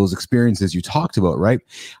Tokyo, like those experiences you talked about, right?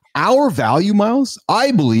 Our value, Miles,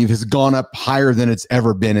 I believe, has gone up higher than it's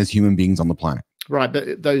ever been as human beings on the planet. Right.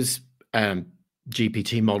 But those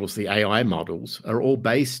GPT models, the AI models, are all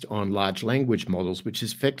based on large language models, which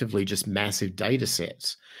is effectively just massive data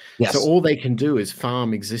sets. Yes. So all they can do is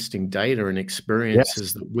farm existing data and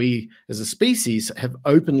experiences that we as a species have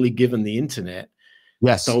openly given the internet.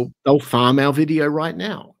 Yes. They'll farm our video right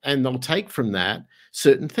now, and they'll take from that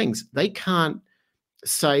certain things. They can't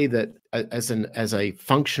say that as a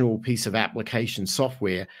functional piece of application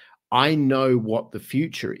software, I know what the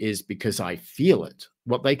future is because I feel it.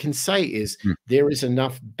 What they can say is there is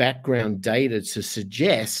enough background data to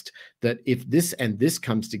suggest that if this and this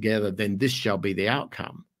comes together, then this shall be the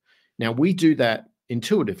outcome. Now, we do that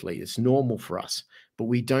intuitively. It's normal for us, but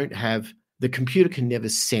we don't have, the computer can never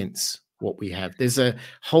sense what we have. There's a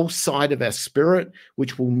whole side of our spirit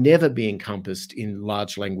which will never be encompassed in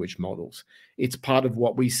large language models. It's part of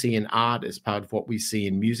what we see in art. It's part of what we see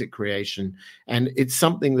in music creation. And it's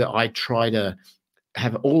something that I try to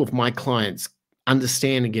have all of my clients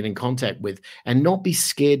understand and get in contact with and not be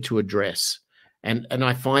scared to address. And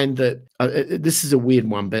I find that this is a weird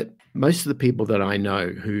one, but most of the people that I know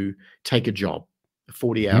who take a job, a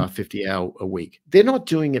 40-hour, 50-hour a week, they're not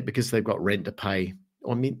doing it because they've got rent to pay.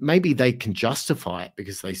 I mean, maybe they can justify it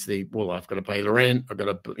because they see, well, I've got to pay the rent, I've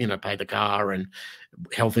got to, pay the car and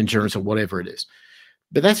health insurance or whatever it is.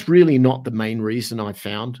 But that's really not the main reason I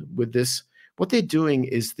found with this. What they're doing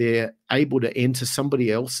is they're able to enter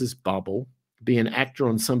somebody else's bubble, be an actor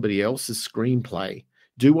on somebody else's screenplay,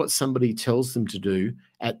 do what somebody tells them to do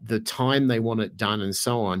at the time they want it done and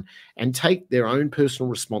so on, and take their own personal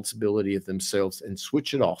responsibility of themselves and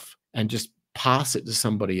switch it off and just pass it to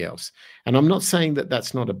somebody else. And I'm not saying that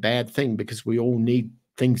that's not a bad thing because we all need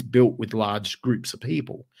things built with large groups of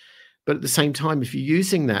people. But at the same time, if you're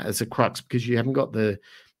using that as a crux because you haven't got the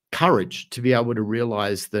courage to be able to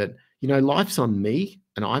realize that, life's on me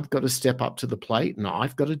and I've got to step up to the plate and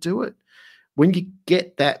I've got to do it. When you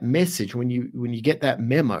get that message, when you get that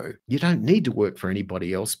memo, you don't need to work for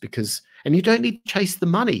anybody else and you don't need to chase the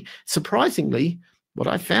money. Surprisingly, what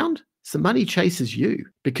I found is the money chases you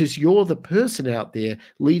because you're the person out there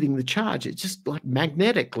leading the charge. It just like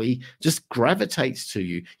magnetically just gravitates to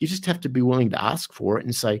you. You just have to be willing to ask for it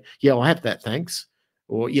and say, yeah, I'll have that. Thanks.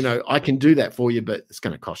 Or, I can do that for you, but it's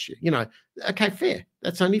going to cost you, okay, fair.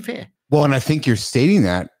 That's only fair. Well, and I think you're stating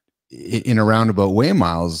that in a roundabout way,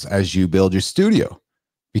 Miles, as you build your studio,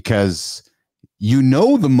 because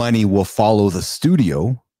the money will follow the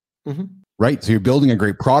studio, right? So you're building a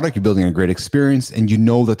great product, you're building a great experience, and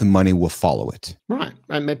that the money will follow it. Right.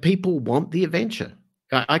 I mean, people want the adventure.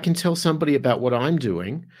 I can tell somebody about what I'm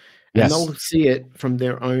doing, and they'll see it from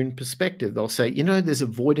their own perspective. They'll say, there's a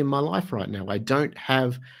void in my life right now. I don't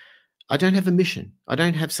have a mission. I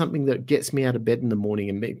don't have something that gets me out of bed in the morning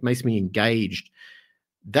and makes me engaged.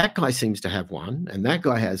 That guy seems to have one, and that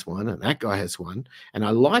guy has one, and that guy has one. And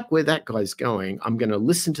I like where that guy's going. I'm going to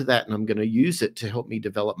listen to that, and I'm going to use it to help me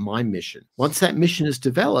develop my mission. Once that mission is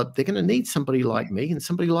developed, they're going to need somebody like me and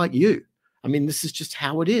somebody like you. I mean, this is just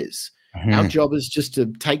how it is. Our job is just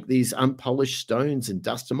to take these unpolished stones and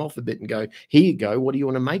dust them off a bit and go, here you go. What do you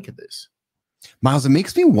want to make of this? Miles, it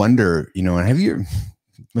makes me wonder, and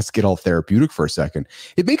let's get all therapeutic for a second.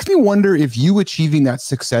 It makes me wonder if you achieving that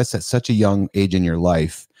success at such a young age in your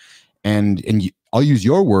life, I'll use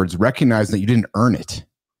your words, recognize that you didn't earn it.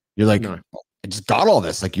 You're like, no. I just got all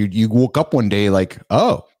this. Like you woke up one day like,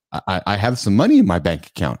 oh, I have some money in my bank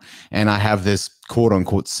account and I have this quote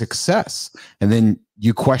unquote success. And then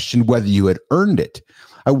you questioned whether you had earned it.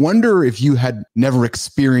 I wonder if you had never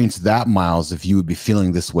experienced that, Miles, if you would be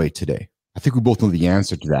feeling this way today. I think we both know the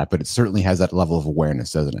answer to that, but it certainly has that level of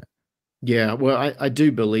awareness, doesn't it? Yeah, well, I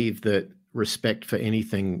do believe that respect for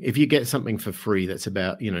anything, if you get something for free, that's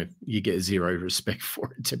about, you get zero respect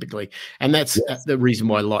for it typically. And that's Yes. the reason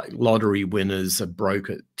why lottery winners are broke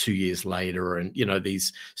at 2 years later. And,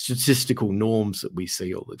 these statistical norms that we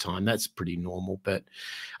see all the time, that's pretty normal. But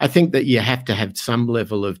I think that you have to have some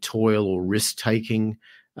level of toil or risk taking,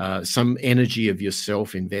 some energy of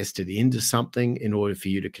yourself invested into something in order for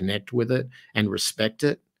you to connect with it and respect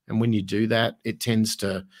it. And when you do that, it tends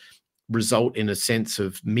to result in a sense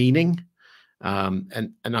of meaning.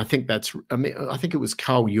 And I think I think it was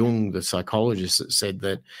Carl Jung, the psychologist, that said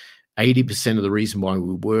that 80% of the reason why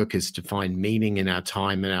we work is to find meaning in our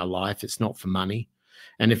time and our life. It's not for money.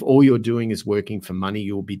 And if all you're doing is working for money,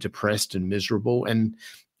 you'll be depressed and miserable. And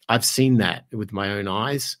I've seen that with my own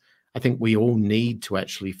eyes. I think we all need to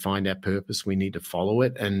actually find our purpose. We need to follow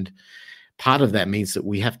it. And part of that means that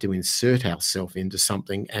we have to insert ourselves into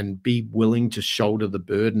something and be willing to shoulder the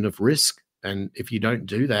burden of risk. And if you don't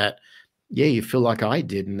do that, yeah, you feel like I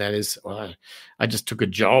did. And that is, well, I just took a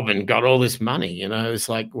job and got all this money. It's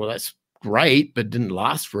like, well, that's great, but didn't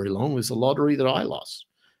last very long. It was a lottery that I lost.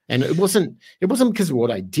 And it wasn't because of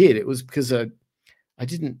what I did. It was because I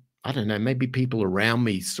don't know, maybe people around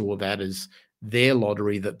me saw that as their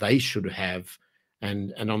lottery that they should have.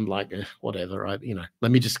 And I'm like, whatever,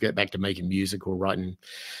 let me just get back to making music or writing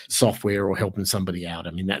software or helping somebody out.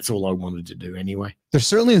 I mean, that's all I wanted to do anyway. There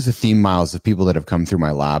certainly is a theme, Miles, of people that have come through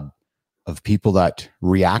my lab, of people that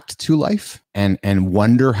react to life and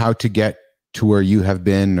wonder how to get to where you have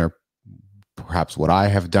been, or perhaps what I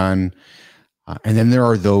have done. And then there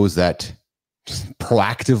are those that just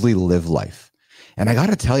proactively live life. And I got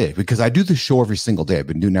to tell you, because I do the show every single day, I've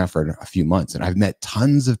been doing that for a few months, and I've met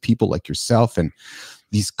tons of people like yourself, and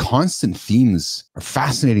these constant themes are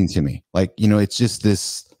fascinating to me. Like, it's just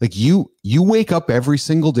this, like you wake up every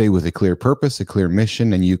single day with a clear purpose, a clear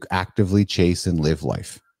mission, and you actively chase and live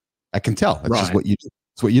life. I can tell. That's just what you do.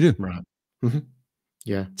 It's what you do. Right. Mm-hmm.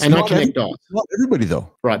 Yeah. And I connect dots. Not everybody though.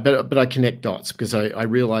 Right. But I connect dots because I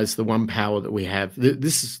realize the one power that we have.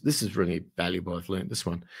 This is really valuable. I've learned this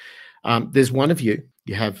one. There's one of you.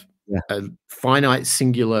 You have a finite,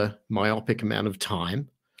 singular, myopic amount of time.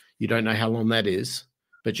 You don't know how long that is,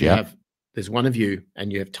 but there's one of you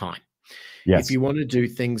and you have time. Yes. If you want to do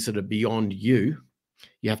things that are beyond you,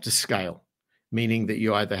 you have to scale, meaning that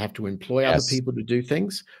you either have to employ other people to do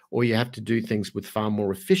things, or you have to do things with far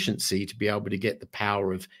more efficiency to be able to get the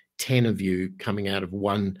power of 10 of you coming out of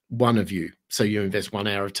one of you. So you invest 1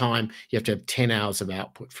 hour of time, you have to have 10 hours of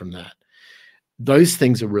output from that. Those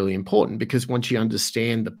things are really important because once you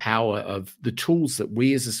understand the power of the tools that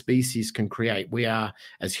we as a species can create, we are,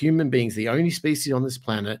 as human beings, the only species on this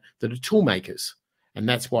planet that are tool makers. And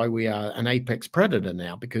that's why we are an apex predator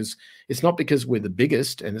now, because it's not because we're the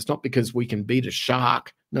biggest and it's not because we can beat a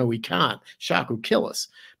shark. No, we can't. Shark will kill us.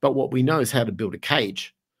 But what we know is how to build a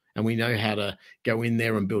cage, and we know how to go in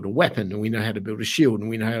there and build a weapon, and we know how to build a shield, and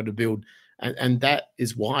we know how to build. And that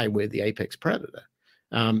is why we're the apex predator.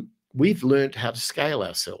 We've learned how to scale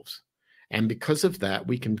ourselves. And because of that,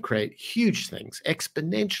 we can create huge things,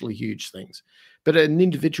 exponentially huge things. But at an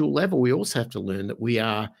individual level, we also have to learn that we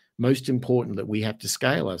are most important, that we have to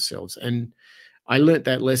scale ourselves. And I learned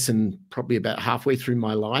that lesson probably about halfway through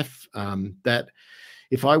my life, that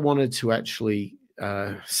if I wanted to actually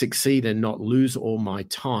succeed and not lose all my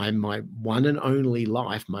time, my one and only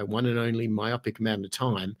life, my one and only myopic amount of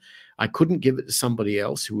time, I couldn't give it to somebody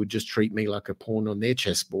else who would just treat me like a pawn on their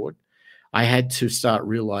chessboard. I had to start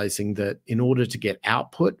realizing that in order to get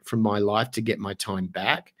output from my life, to get my time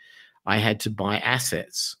back, I had to buy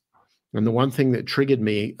assets. And the one thing that triggered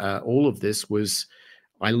me, all of this, was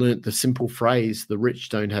I learned the simple phrase, the rich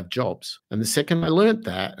don't have jobs. And the second I learned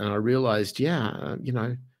that, and I realized, they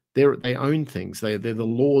own things. They're the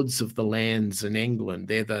lords of the lands in England.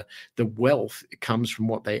 They're the wealth. It comes from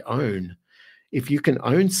what they own. If you can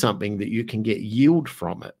own something that you can get yield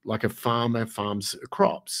from it, like a farmer farms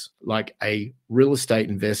crops, like a real estate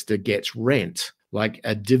investor gets rent, like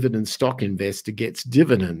a dividend stock investor gets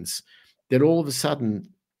dividends, then all of a sudden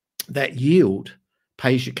that yield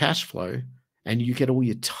pays your cash flow and you get all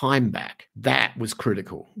your time back. That was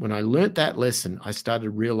critical. When I learned that lesson, I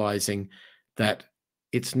started realizing that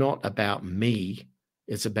it's not about me.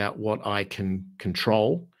 It's about what I can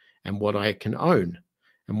control and what I can own.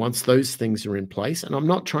 And once those things are in place, and I'm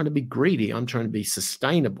not trying to be greedy, I'm trying to be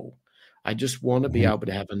sustainable. I just want to be able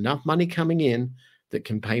to have enough money coming in that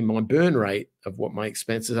can pay my burn rate of what my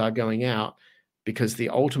expenses are going out, because the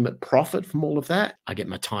ultimate profit from all of that, I get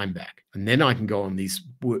my time back. And then I can go on these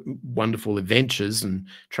wonderful adventures and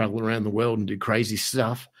travel around the world and do crazy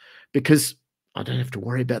stuff because I don't have to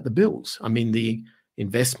worry about the bills. I mean, the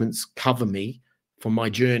investments cover me for my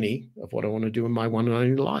journey of what I want to do in my one and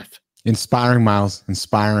only life. Inspiring, Miles.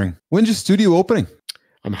 Inspiring. When's your studio opening?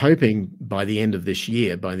 I'm hoping by the end of this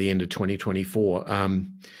year, by the end of 2024.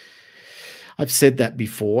 I've said that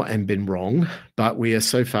before and been wrong, but we are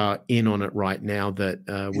so far in on it right now that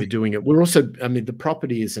we're doing it. We're also, the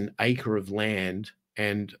property is an acre of land,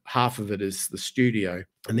 and half of it is the studio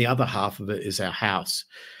and the other half of it is our house.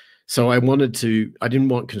 So I didn't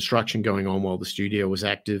want construction going on while the studio was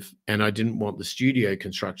active, and I didn't want the studio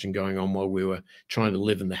construction going on while we were trying to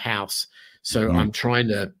live in the house. So I'm trying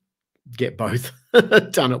to get both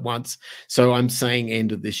done at once. So I'm saying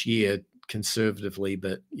end of this year conservatively,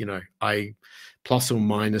 but I plus or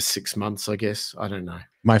minus 6 months, I guess. I don't know.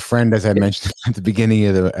 My friend, as I mentioned at the beginning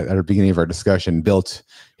of our discussion, built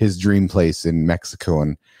his dream place in Mexico,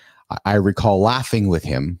 and I recall laughing with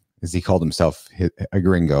him, as he called himself a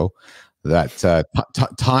gringo, that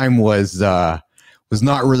time was not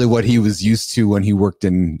really what he was used to when he worked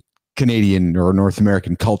in Canadian or North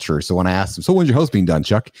American culture. So when I asked him, so when's your house being done,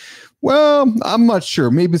 Chuck? Well, I'm not sure.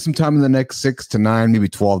 Maybe sometime in the next 6 to 9, maybe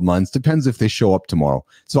 12 months. Depends if they show up tomorrow.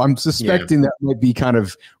 So I'm suspecting that might be kind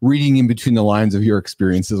of reading in between the lines of your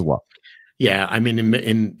experience as well. Yeah,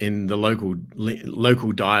 in the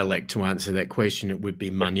local dialect, to answer that question, it would be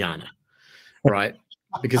mañana, right?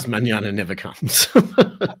 Because mañana never comes.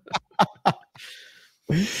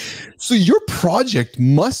 So your project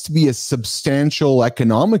must be a substantial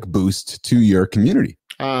economic boost to your community.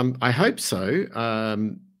 I hope so.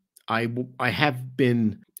 I have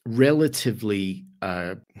been relatively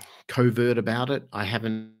covert about it. I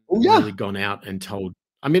haven't really gone out and told.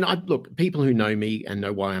 Look, people who know me and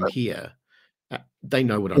know why I'm here, they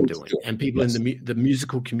know what I'm doing. And people in the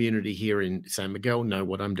musical community here in San Miguel know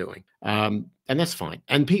what I'm doing. And that's fine.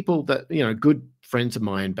 And people that, good friends of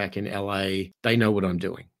mine back in LA, they know what I'm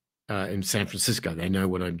doing. In San Francisco, they know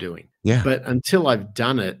what I'm doing. Yeah. But until I've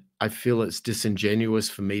done it, I feel it's disingenuous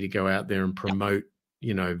for me to go out there and promote,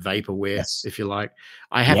 vaporware, if you like.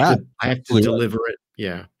 I have to deliver it.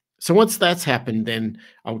 Yeah. So once that's happened, then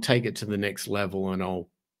I'll take it to the next level and I'll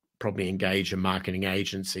probably engage a marketing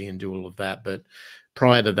agency and do all of that. But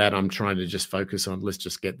prior to that, I'm trying to just focus on, let's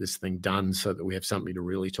just get this thing done so that we have something to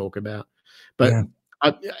really talk about. But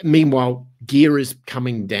meanwhile, gear is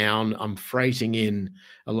coming down. I'm freighting in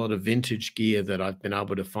a lot of vintage gear that I've been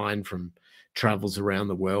able to find from travels around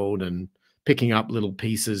the world and picking up little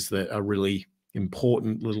pieces that are really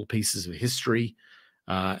important, little pieces of history,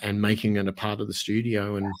 and making it a part of the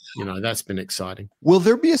studio. And, that's been exciting. Will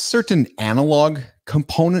there be a certain analog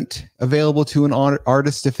component available to an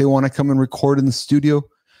artist if they want to come and record in the studio?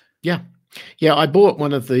 Yeah, I bought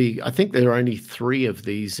one of I think there are only 3 of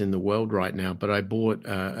these in the world right now, but I bought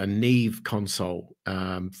a Neve console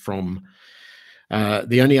from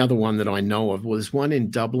the only other one that I know of. Was one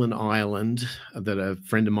in Dublin, Ireland, that a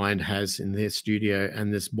friend of mine has in their studio,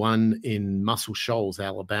 and there's one in Muscle Shoals,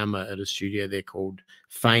 Alabama, at a studio there called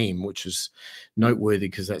Fame, which is noteworthy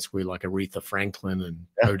because that's where like Aretha Franklin and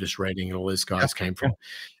Otis Redding and all those guys came from.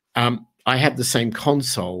 I have the same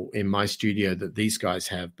console in my studio that these guys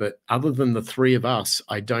have, but other than the 3 of us,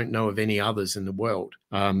 I don't know of any others in the world.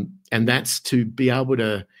 And that's to be able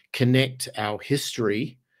to connect our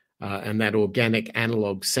history and that organic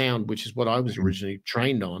analog sound, which is what I was originally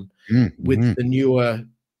trained on, with the newer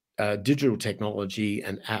digital technology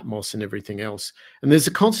and Atmos and everything else. And there's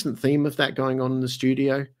a constant theme of that going on in the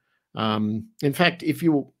studio. In fact, if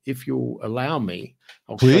you'll allow me,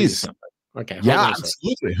 I'll show you something. Okay. Yeah,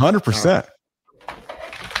 absolutely. 100%.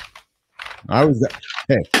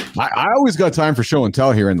 I always got time for show and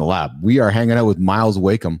tell here in the lab. We are hanging out with Miles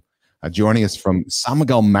Wakeham, joining us from San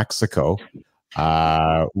Miguel, Mexico.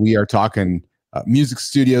 We are talking music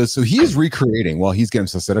studios. So he's recreating, while he's getting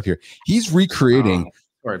himself set up here, he's recreating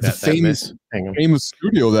the famous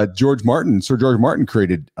studio that Sir George Martin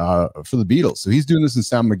created for the Beatles. So he's doing this in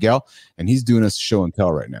San Miguel, and he's doing us show and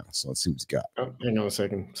tell right now. So let's see what he's got. Oh, hang on a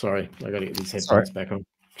second. Sorry, I got to get these headphones back on.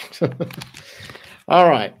 All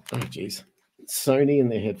right. Oh, geez. Sony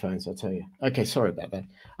and their headphones, I'll tell you. Okay, sorry about that.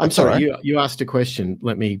 I'm sorry. Right. You asked a question.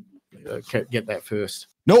 Let me get that first.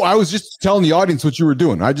 No, I was just telling the audience what you were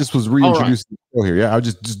doing. I just was reintroducing the show here. Yeah, I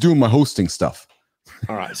was just doing my hosting stuff.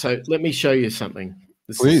 All right. So let me show you something.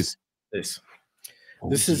 Please. This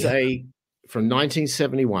is from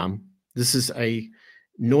 1971. This is a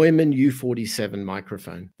Neumann U47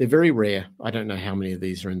 microphone. They're very rare. I don't know how many of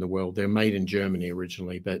these are in the world. They're made in Germany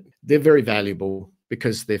originally, but they're very valuable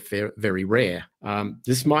because they're very rare.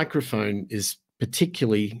 This microphone is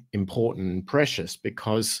particularly important and precious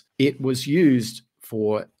because it was used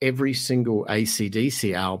for every single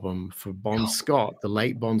AC/DC album for Bon Scott, the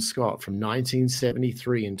late Bon Scott, from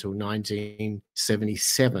 1973 until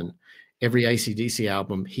 1977. Every AC/DC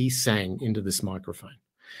album, he sang into this microphone.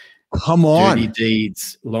 Come on. Dirty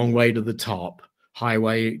Deeds, Long Way to the Top,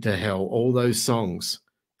 Highway to Hell, all those songs,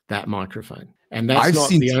 that microphone. And that's not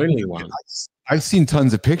the only one. I've seen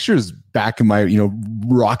tons of pictures back in my,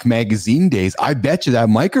 rock magazine days. I bet you that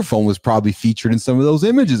microphone was probably featured in some of those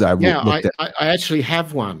images I looked at. I actually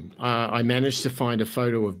have one. I managed to find a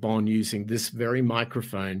photo of Bon using this very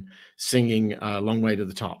microphone singing Long Way to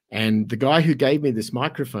the Top. And the guy who gave me this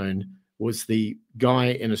microphone was the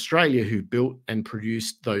guy in Australia who built and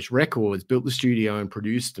produced those records, built the studio and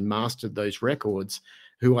produced and mastered those records,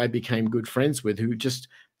 who I became good friends with, who just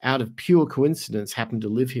out of pure coincidence happened to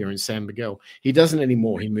live here in San Miguel. He doesn't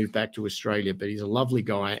anymore. He moved back to Australia, but he's a lovely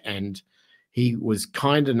guy. And he was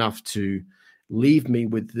kind enough to leave me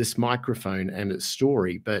with this microphone and its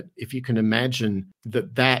story. But if you can imagine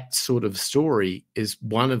that sort of story is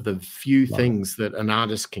one of the few things that an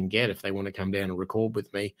artist can get if they want to come down and record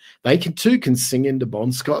with me. They can sing into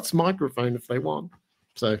Bon Scott's microphone if they want.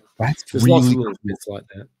 So there's lots of little bits like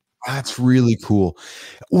that. That's really cool.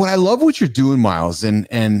 What I love what you're doing, Miles, and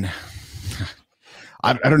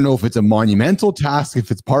I don't know if it's a monumental task,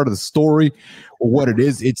 if it's part of the story or what it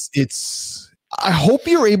is. I hope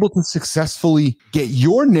you're able to successfully get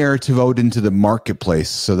your narrative out into the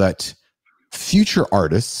marketplace so that future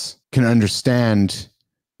artists can understand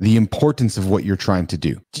the importance of what you're trying to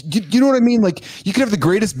do. Do you know what I mean? Like, you could have the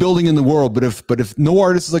greatest building in the world, but if no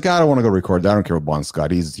artist is like, I don't want to go record that. I don't care about Bon Scott.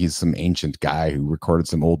 He's some ancient guy who recorded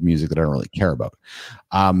some old music that I don't really care about.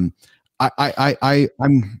 I'm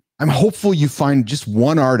hopeful you find just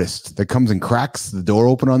one artist that comes and cracks the door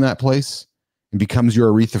open on that place and becomes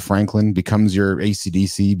your Aretha Franklin, becomes your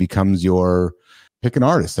AC/DC, becomes your pick an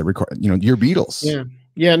artist that record, your Beatles.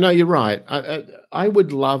 Yeah, no, you're right. I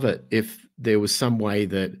would love it if there was some way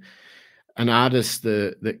that an artist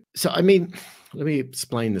let me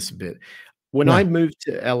explain this a bit. When I moved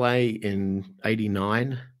to LA in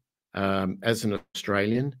 89, as an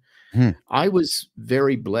Australian, I was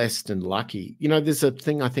very blessed and lucky. There's a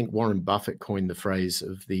thing, I think Warren Buffett coined the phrase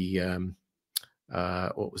of the,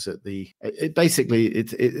 what was it? Basically,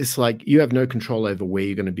 it's like you have no control over where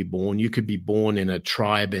you're going to be born. You could be born in a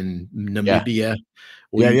tribe in Namibia,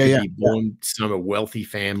 or you could be born some wealthy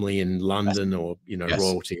family in London, or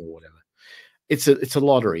royalty or whatever. It's a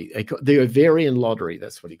lottery, the Ovarian lottery.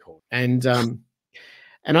 That's what he called it.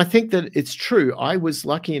 And I think that it's true. I was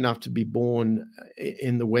lucky enough to be born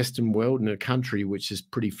in the Western world in a country which is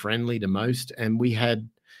pretty friendly to most, and we had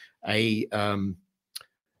a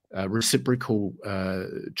reciprocal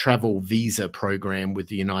travel visa program with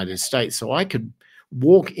the United States. So I could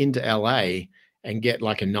walk into LA and get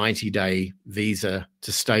like a 90-day visa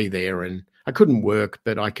to stay there. And I couldn't work,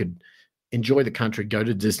 but I could enjoy the country, go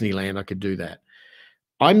to Disneyland. I could do that.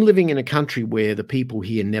 I'm living in a country where the people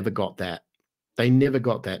here never got that. They never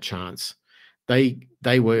got that chance. They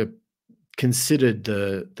were considered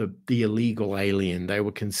the illegal alien. They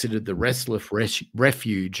were considered the restless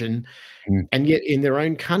refuge, and yet in their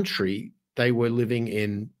own country they were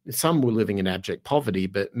some were living in abject poverty,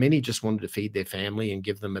 but many just wanted to feed their family and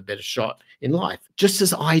give them a better shot in life, just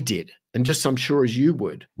as I did, and just I'm sure as you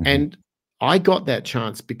would. And I got that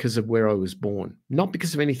chance because of where I was born, not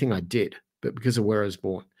because of anything I did, but because of where I was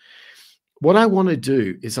born. What I want to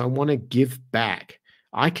do is I want to give back.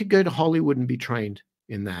 I could go to Hollywood and be trained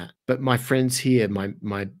in that, but my friends here,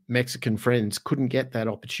 my Mexican friends, couldn't get that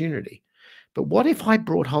opportunity. But what if I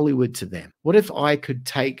brought Hollywood to them? What if I could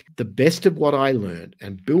take the best of what I learned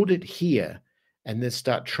and build it here and then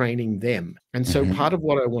start training them? And so part of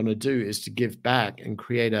what I want to do is to give back and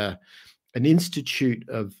create an institute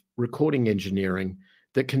of recording engineering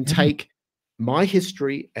that can take my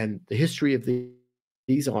history and the history of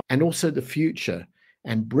these and also the future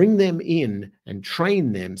and bring them in and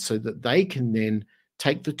train them so that they can then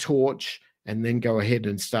take the torch and then go ahead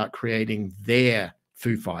and start creating their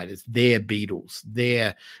Foo Fighters, their Beatles,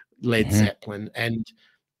 their Led Zeppelin. And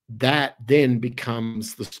that then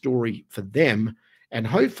becomes the story for them. And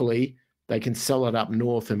hopefully they can sell it up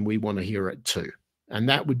north and we want to hear it too. And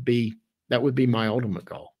that would be my ultimate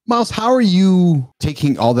goal. Miles, how are you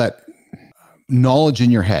taking all that knowledge in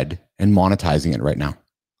your head and monetizing it right now?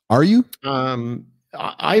 Are you?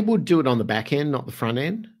 I would do it on the back end, not the front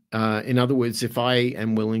end. In other words, if I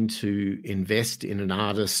am willing to invest in an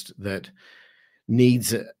artist that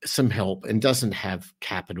needs some help and doesn't have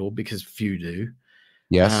capital, because few do,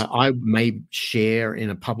 yes, I may share in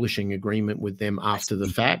a publishing agreement with them after the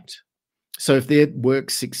fact. So if their work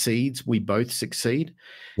succeeds, we both succeed. It's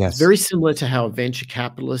Yes. very similar to how a venture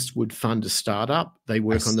capitalist would fund a startup. They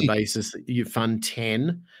work on the see. basis that you fund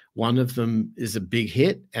 10, one of them is a big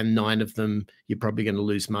hit, and 9 of them you're probably going to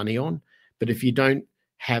lose money on. But if you don't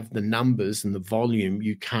have the numbers and the volume,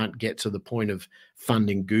 you can't get to the point of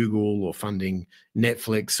funding Google or funding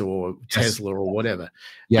Netflix or Tesla or whatever.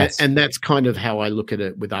 Yes. And that's kind of how I look at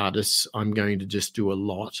it with artists. I'm going to just do a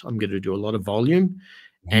lot. I'm going to do a lot of volume,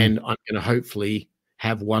 and I'm going to hopefully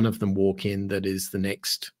have one of them walk in that is the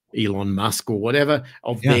next Elon Musk or whatever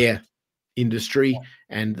of their industry,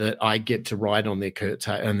 and that I get to ride on their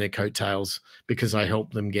coattails because I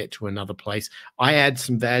help them get to another place. I add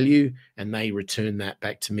some value and they return that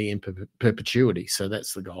back to me in perpetuity. So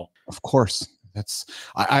that's the goal. Of course.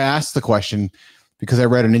 I asked the question because I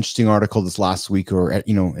read an interesting article this last week, or,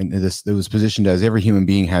 you know, and it was positioned as every human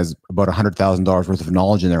being has about $100,000 worth of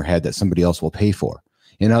knowledge in their head that somebody else will pay for.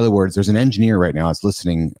 In other words, there's an engineer right now that's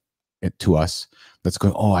listening to us that's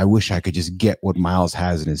going, oh, I wish I could just get what Miles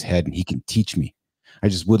has in his head and he can teach me. I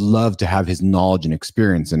just would love to have his knowledge and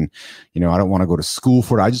experience. And, you know, I don't want to go to school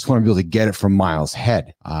for it. I just want to be able to get it from Miles'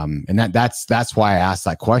 head. And that's why I asked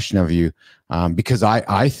that question of you, because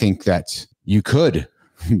I think that you could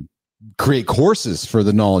create courses for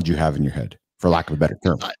the knowledge you have in your head, for lack of a better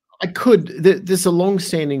term. I could. There's a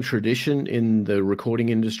long-standing tradition in the recording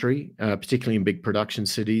industry, particularly in big production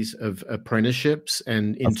cities, of apprenticeships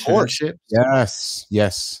and internships.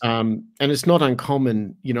 Yes. And it's not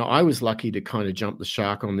uncommon. You know, I was lucky to kind of jump the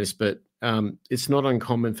shark on this, but it's not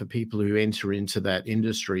uncommon for people who enter into that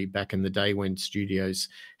industry back in the day when studios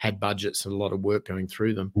had budgets and a lot of work going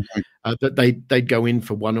through them, that they'd go in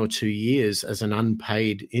for 1 or 2 years as an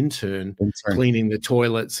unpaid intern, cleaning the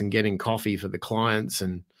toilets and getting coffee for the clients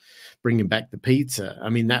and bringing back the pizza. I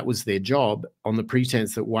mean, that was their job, on the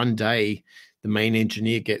pretense that one day the main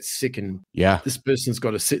engineer gets sick and this person's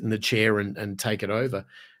got to sit in the chair and take it over.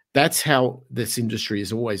 That's how this industry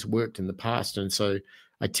has always worked in the past. And so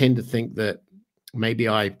I tend to think that maybe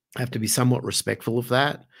I have to be somewhat respectful of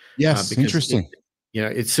that. Yes, because interesting.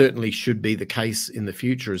 It certainly should be the case in the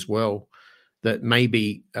future as well, that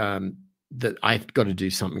maybe that I've got to do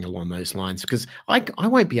something along those lines, because I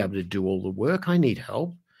won't be able to do all the work. I need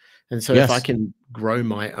help. And so if I can grow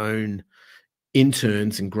my own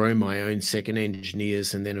interns and grow my own second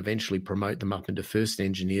engineers and then eventually promote them up into first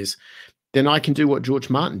engineers, then I can do what George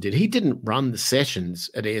Martin did. He didn't run the sessions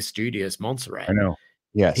at Air Studios Montserrat. I know.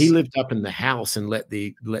 Yes. He lived up in the house and let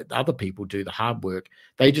other people do the hard work.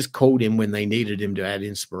 They just called him when they needed him to add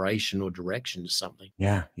inspiration or direction to something.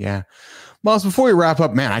 Yeah. Miles, before we wrap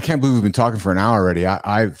up, man, I can't believe we've been talking for an hour already.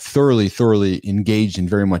 I've thoroughly engaged and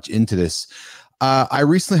very much into this. I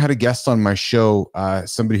recently had a guest on my show,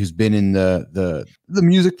 somebody who's been in the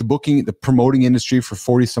music, the booking, the promoting industry for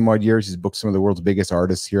 40 some odd years. He's booked some of the world's biggest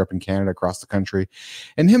artists here up in Canada, across the country.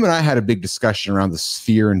 And him and I had a big discussion around the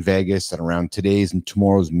sphere in Vegas and around today's and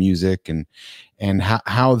tomorrow's music, and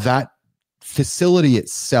how that facility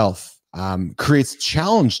itself creates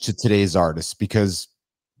challenge to today's artists because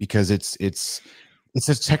it's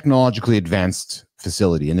a technologically advanced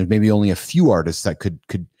facility, and there's maybe only a few artists that could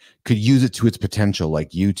use it to its potential,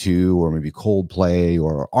 like U2 or maybe Coldplay,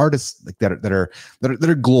 or artists like that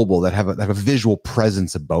are global, that have a visual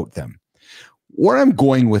presence about them. Where I'm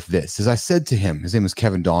going with this is, I said to him, his name is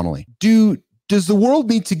Kevin Donnelly, does the world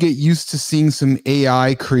need to get used to seeing some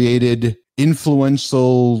AI created,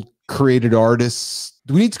 influential created artists?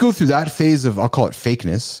 Do we need to go through that phase of, I'll call it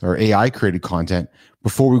fakeness, or AI created content,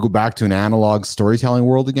 before we go back to an analog storytelling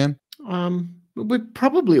world again? We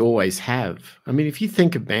probably always have. I mean, if you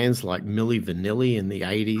think of bands like Milli Vanilli in the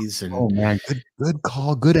 80s, and oh man, good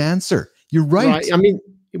call, good answer. You're right. I mean,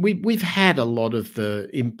 we've had a lot of the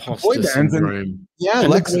imposter syndrome. They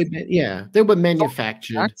were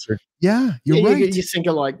manufactured. Yeah, you're right. You think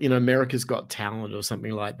of, like, America's Got Talent or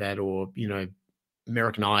something like that, or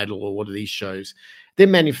American Idol, or what are these shows? They're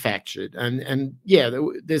manufactured, and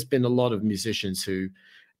there's been a lot of musicians who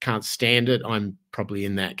can't stand it. I'm probably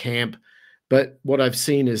in that camp. But what I've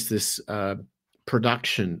seen is this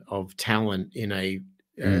production of talent in a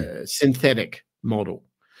synthetic model.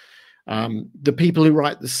 The people who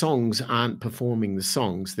write the songs aren't performing the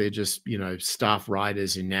songs. They're just, staff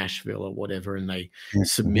writers in Nashville or whatever, and they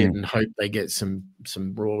submit and hope they get some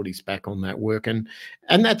royalties back on that work. And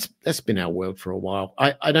that's been our world for a while.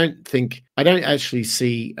 I don't actually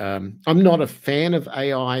see, I'm not a fan of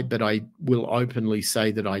AI, but I will openly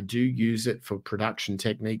say that I do use it for production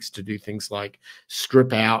techniques to do things like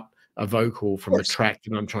strip out a vocal from a track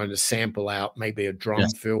that I'm trying to sample out, maybe a drum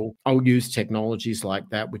fill. I'll use technologies like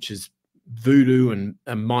that, which is voodoo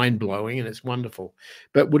and mind blowing, and it's wonderful.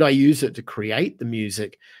 But would I use it to create the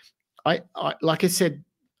music? I like I said,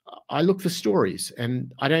 I look for stories,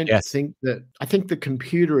 and I don't think that. I think the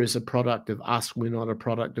computer is a product of us. We're not a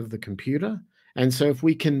product of the computer. And so, if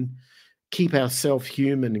we can keep ourselves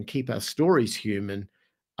human and keep our stories human,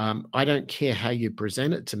 I don't care how you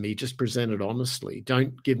present it to me. Just present it honestly.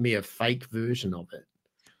 Don't give me a fake version of it.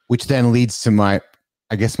 Which then leads to my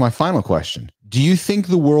final question. Do you think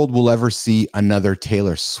the world will ever see another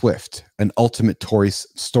Taylor Swift, an ultimate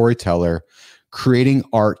storyteller, creating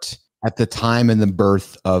art at the time and the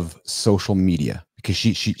birth of social media? Because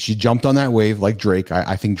she jumped on that wave like Drake.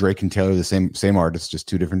 I think Drake and Taylor are the same artist, just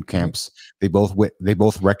two different camps. They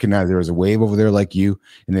both recognized there was a wave over there like you,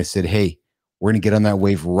 and they said, "Hey, we're going to get on that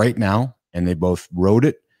wave right now." And they both rode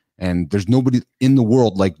it. And there's nobody in the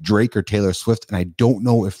world like Drake or Taylor Swift, and I don't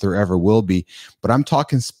know if there ever will be. But I'm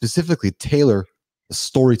talking specifically Taylor, the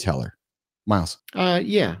storyteller. Miles.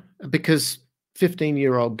 Yeah, because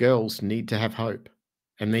 15-year-old girls need to have hope,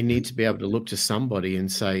 and they need to be able to look to somebody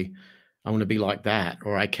and say, I want to be like that,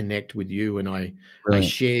 or I connect with you, and I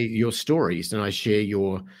share your stories, and I share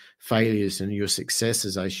your failures and your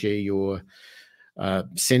successes. I share your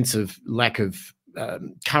sense of lack of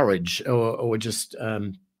courage, or just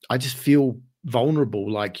I just feel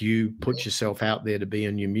vulnerable, like you put yourself out there to be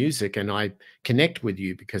in your music, and I connect with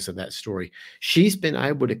you because of that story. She's been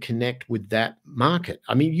able to connect with that market.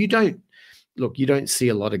 I mean, you don't see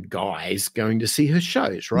a lot of guys going to see her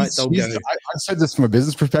shows, right? I said this from a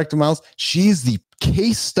business perspective, Miles. She's the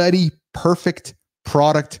case study, perfect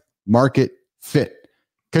product market fit.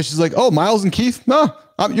 Because she's like, oh, Miles and Keith, no,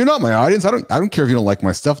 you're not my audience. I don't care if you don't like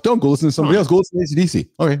my stuff. Don't go listen to somebody else. Go listen to AC/DC.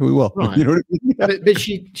 Okay, we will. Right. You know what I mean? but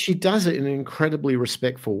she does it in an incredibly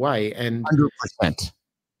respectful way, and 100%.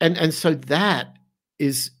 And so that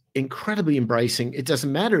is incredibly embracing. It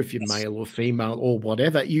doesn't matter if you're male or female or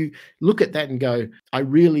whatever. You look at that and go, I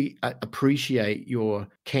really appreciate your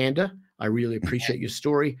candor. I really appreciate your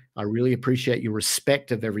story. I really appreciate your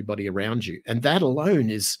respect of everybody around you. And that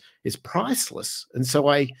alone is priceless. And so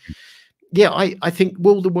I think,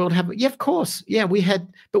 will the world have it? Yeah, of course. Yeah, we had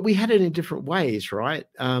it in different ways, right?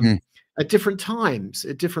 At different times,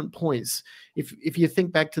 at different points. If you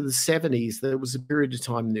think back to the 70s, there was a period of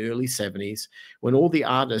time in the early 70s when all the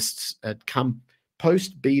artists had come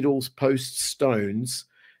post Beatles, post Stones.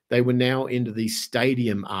 They were now into these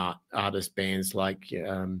stadium artist bands like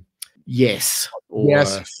Yes,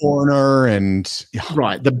 Foreigner, and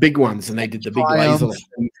right, the big ones, and they did the big laser.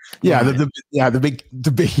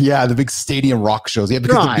 The big stadium rock shows. Yeah,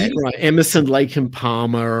 right. Emerson, Lake and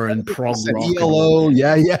Palmer, and prog rock. ELO,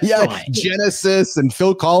 right. Genesis and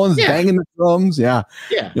Phil Collins banging the drums. Yeah.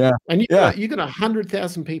 And you got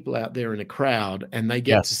 100,000 people out there in a crowd, and they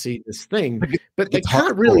get to see this thing, but they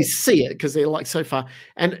can't really see it because they're like so far.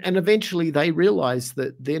 And eventually they realize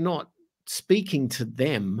that they're not speaking to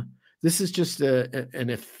them. This is just an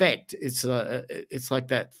effect. It's like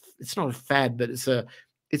that. It's not a fad, but it's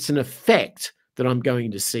an effect that I'm going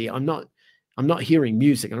to see. I'm not hearing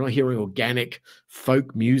music. I'm not hearing organic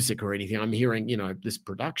folk music or anything. I'm hearing, this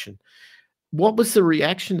production. What was the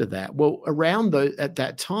reaction to that? Well, at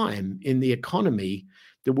that time in the economy,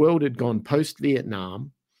 the world had gone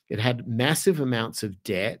post-Vietnam. It had massive amounts of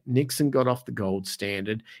debt. Nixon got off the gold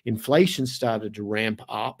standard. Inflation started to ramp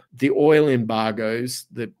up. The oil embargoes,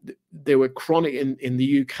 there were chronic, in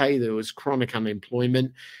the UK, there was chronic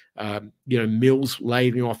unemployment, mills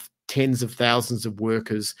laying off tens of thousands of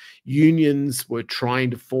workers. Unions were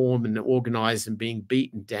trying to form and organize and being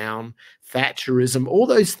beaten down. Thatcherism, all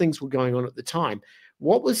those things were going on at the time.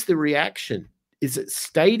 What was the reaction? Is it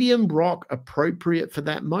stadium rock appropriate for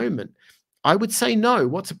that moment? I would say no.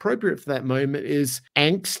 What's appropriate for that moment is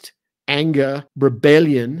angst, anger,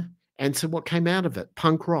 rebellion. And so what came out of it?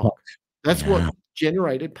 Punk rock. That's what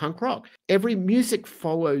generated punk rock. Every music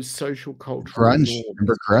follows social culture. Grunge.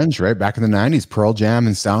 Remember grunge, right? Back in the 90s, Pearl Jam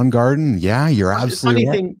and Soundgarden. Yeah, you're absolutely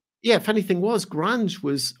right. Funny thing was, grunge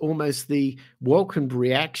was almost the welcomed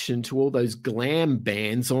reaction to all those glam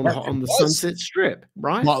bands on the Sunset Strip,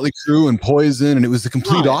 right? Motley Crue and Poison, and it was the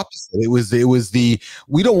complete opposite. It was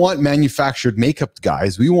we don't want manufactured makeup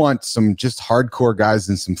guys. We want some just hardcore guys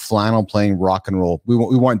and some flannel playing rock and roll. We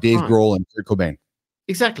want Dave Grohl and Kurt Cobain.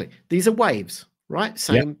 Exactly. These are waves, right?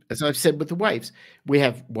 Same as I've said with the waves. We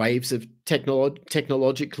have waves of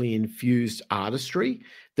technologically infused artistry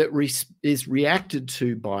that is reacted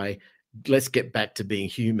to by, let's get back to being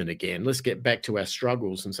human again. Let's get back to our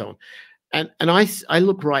struggles and so on. And I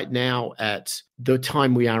look right now at the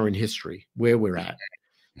time we are in history, where we're at.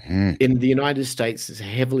 In the United States, it's a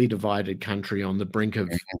heavily divided country on the brink of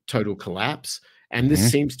total collapse. And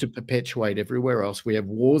this seems to perpetuate everywhere else. We have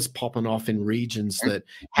wars popping off in regions that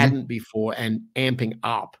hadn't before and amping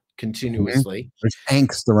up continuously. There's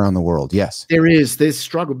angst around the world. Yes. There's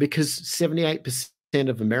struggle because 78%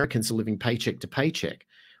 of Americans are living paycheck to paycheck.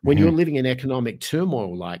 When you're living in economic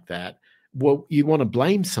turmoil like that, well, you want to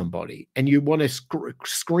blame somebody and you want to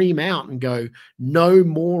scream out and go, no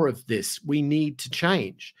more of this. We need to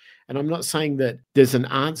change. And I'm not saying that there's an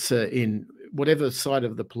answer in whatever side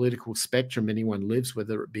of the political spectrum anyone lives,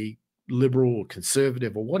 whether it be liberal or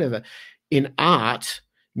conservative or whatever. In art,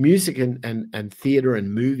 music and theater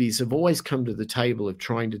and movies have always come to the table of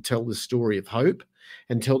trying to tell the story of hope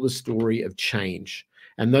and tell the story of change.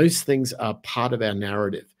 And those things are part of our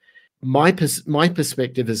narrative. My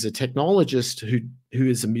perspective as a technologist who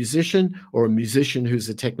is a musician or a musician who's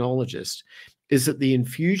a technologist is that the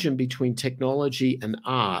infusion between technology and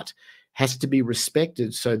art has to be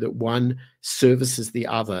respected so that one services the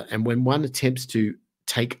other. And when one attempts to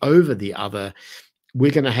take over the other,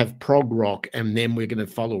 we're going to have prog rock and then we're going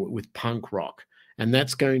to follow it with punk rock. And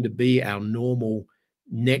that's going to be our normal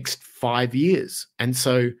next 5 years. And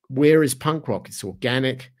so where is punk rock? It's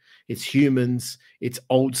organic, it's humans, it's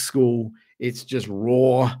old school, it's just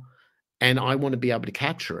raw. And I want to be able to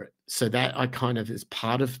capture it. So that I kind of is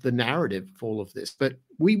part of the narrative for all of this. But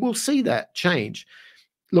we will see that change.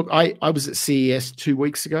 Look, I was at CES 2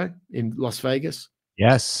 weeks ago in Las Vegas.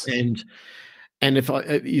 Yes. And if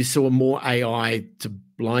you saw more AI to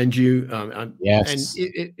blind you, yes, and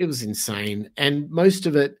it was insane. And most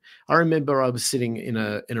of it, I remember I was sitting in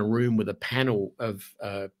a room with a panel of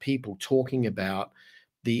people talking about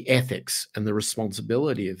the ethics and the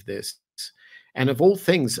responsibility of this. And of all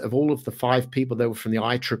things, of all of the 5 people that were from the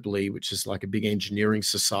IEEE, which is like a big engineering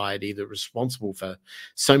society that responsible for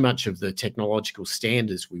so much of the technological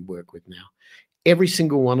standards we work with now, every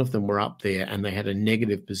single one of them were up there and they had a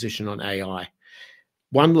negative position on AI.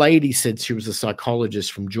 One lady said she was a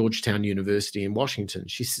psychologist from Georgetown University in Washington.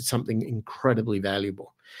 She said something incredibly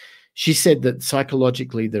valuable. She said that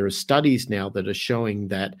psychologically, there are studies now that are showing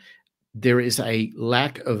that there is a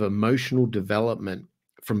lack of emotional development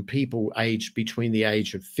from people aged between the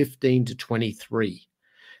age of 15 to 23,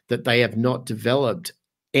 that they have not developed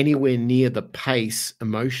anywhere near the pace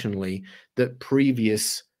emotionally that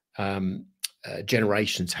previous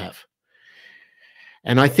generations have.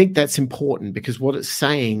 And I think that's important because what it's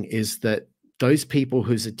saying is that those people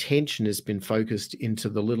whose attention has been focused into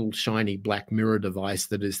the little shiny black mirror device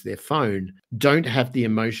that is their phone don't have the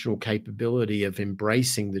emotional capability of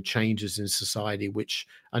embracing the changes in society, which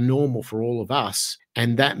are normal for all of us.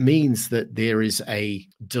 And that means that there is a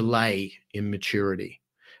delay in maturity.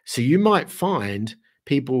 So you might find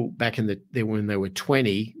people back in when they were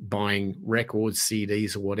 20 buying records,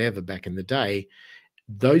 CDs or whatever back in the day,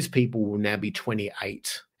 those people will now be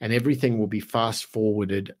 28 and everything will be fast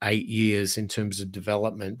forwarded 8 years in terms of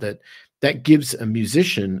development. That gives a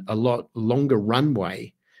musician a lot longer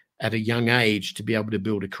runway at a young age to be able to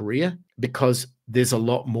build a career because there's a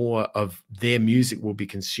lot more of their music will be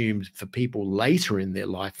consumed for people later in their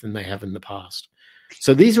life than they have in the past.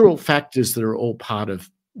 So these are all factors that are all part of,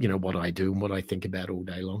 what I do and what I think about all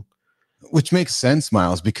day long. Which makes sense,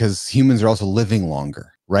 Miles, because humans are also living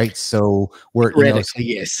longer, right? So we're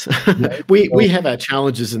yes. we have our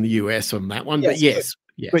challenges in the US on that one, yes,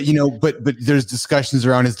 but yes. But there's discussions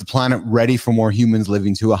around, is the planet ready for more humans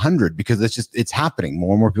living to 100? Because it's happening.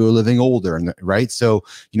 More and more people are living older, right? So,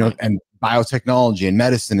 and biotechnology and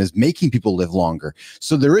medicine is making people live longer.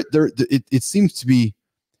 So it seems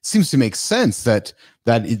to make sense that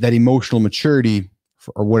emotional maturity,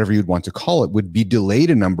 or whatever you'd want to call it, would be delayed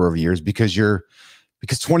a number of years because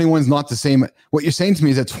 21 is not the same. What you're saying to me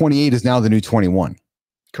is that 28 is now the new 21.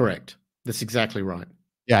 Correct. That's exactly right.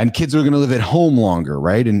 Yeah, and kids are going to live at home longer,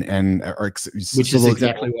 right? Which is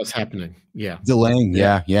exactly what's happening. Yeah, delaying.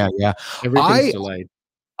 Yeah. Everything's delayed.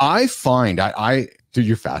 I find dude,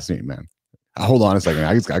 you're fascinating, man. Hold on a second.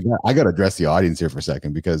 I got to address the audience here for a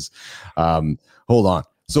second because, hold on.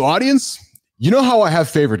 So, audience, you know how I have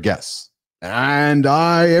favorite guests. And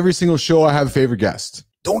every single show I have a favorite guest.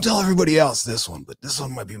 Don't tell everybody else this one, but this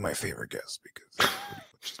one might be my favorite guest because.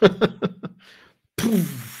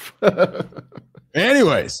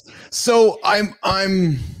 Anyways, so I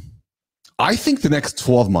think the next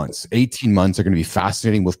 12 months, 18 months are going to be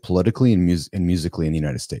fascinating with politically and musically in the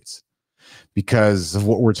United States because of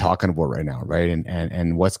what we're talking about right now, right?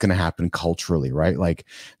 And what's going to happen culturally, right? Like,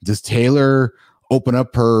 does Taylor open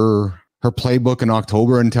up her playbook in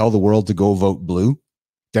October and tell the world to go vote blue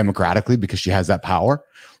democratically because she has that power,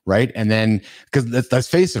 right? And then, because let's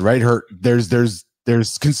face it, right? There's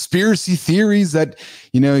There's conspiracy theories that,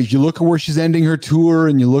 if you look at where she's ending her tour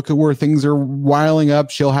and you look at where things are wiling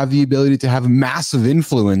up, she'll have the ability to have massive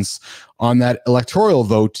influence on that electoral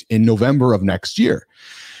vote in November of next year,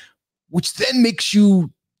 which then makes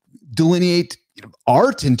you delineate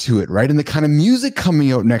art into it, right? And the kind of music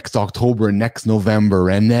coming out next October and next November,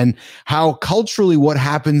 and then how culturally what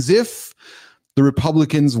happens if the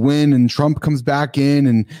Republicans win and Trump comes back in,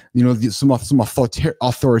 and some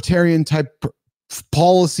authoritarian type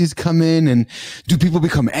policies come in, and do people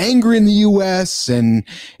become angry in the US and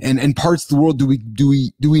parts of the world?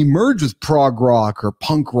 Do we merge with prog rock or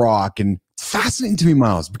punk rock? And it's fascinating to me,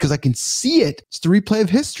 Miles, because I can see it. It's the replay of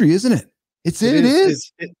history, isn't it? It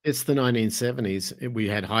is. It's the 1970s. We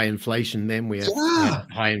had high inflation then. We have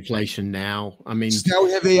high inflation now. I mean, so now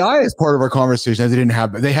we have AI as part of our conversation. They didn't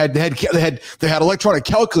have. They had electronic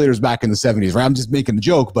calculators back in the 70s. Right? I'm just making a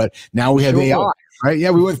joke, but now we have AI. Right?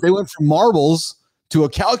 Yeah, they went from marbles to a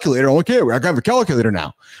calculator. Okay, I have a calculator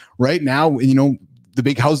now. Right now, the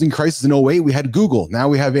big housing crisis in 2008, we had Google. Now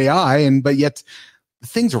we have AI, but yet the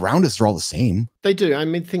things around us are all the same. They do. I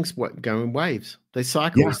mean, things go in waves. They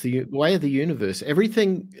cycle. It's the way of the universe.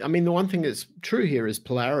 Everything. I mean, the one thing that's true here is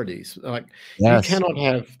polarities. Like you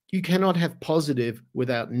cannot have positive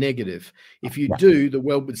without negative. If you do, the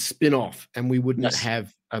world would spin off, and we wouldn't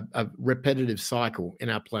have a repetitive cycle in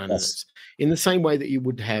our planets. In the same way that you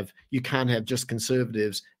can't have just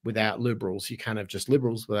conservatives without liberals. You can't have just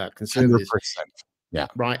liberals without conservatives. 100%. Yeah.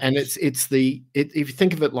 Right. And if you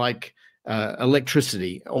think of it like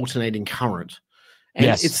electricity, alternating current. And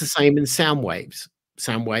it's the same in sound waves.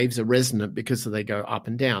 Sound waves are resonant because they go up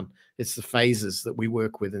and down. It's the phases that we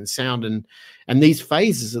work with in sound. And these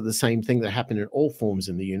phases are the same thing that happen in all forms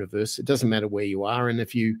in the universe. It doesn't matter where you are. And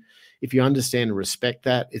if you understand and respect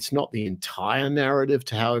that, it's not the entire narrative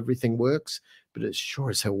to how everything works, but it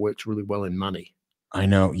sure as hell works really well in money. I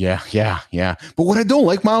know. Yeah. But what I don't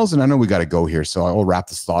like, Miles, and I know we got to go here, so I'll wrap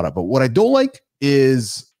this thought up. But what I don't like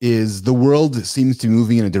is the world seems to be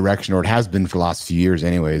moving in a direction, or it has been for the last few years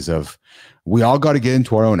anyways, of we all got to get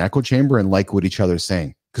into our own echo chamber and like what each other's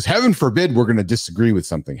saying. Because heaven forbid we're going to disagree with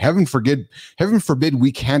something. Heaven forbid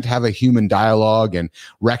we can't have a human dialogue and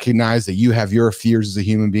recognize that you have your fears as a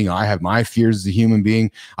human being. I have my fears as a human being.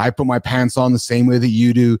 I put my pants on the same way that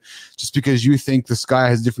you do. Just because you think the sky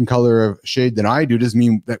has a different color of shade than I do doesn't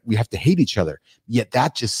mean that we have to hate each other. Yet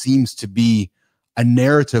that just seems to be a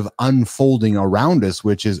narrative unfolding around us,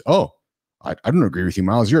 which is, I don't agree with you,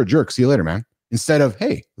 Miles. You're a jerk. See you later, man. Instead of,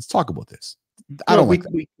 hey, let's talk about this.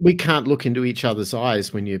 We can't look into each other's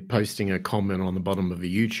eyes when you're posting a comment on the bottom of a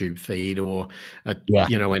YouTube feed or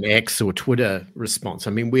an X or Twitter response.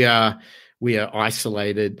 I mean, we are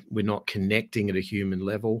isolated. We're not connecting at a human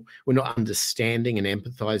level. We're not understanding and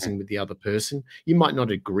empathizing with the other person. You might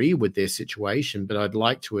not agree with their situation, but I'd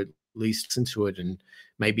like to at least listen to it and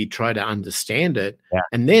maybe try to understand it. Yeah.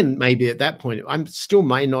 And then maybe at that point, I still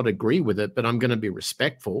may not agree with it, but I'm going to be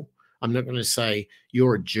respectful. I'm not going to say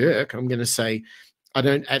you're a jerk. I'm going to say, I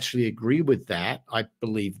don't actually agree with that. I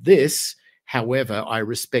believe this. However, I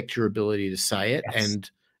respect your ability to say it. Yes. And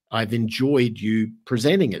I've enjoyed you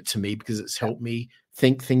presenting it to me because it's helped me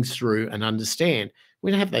think things through and understand. We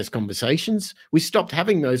don't have those conversations. We stopped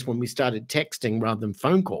having those when we started texting rather than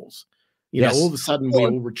phone calls. All of a sudden we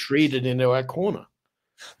all retreated into our corner.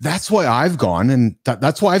 That's why I've gone, and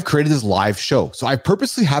that's why I've created this live show. So I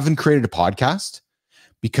purposely haven't created a podcast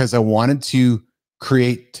because I wanted to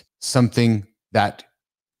create something that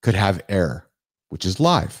could have air, which is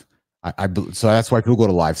live. So that's why people go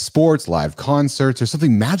to live sports, live concerts. There's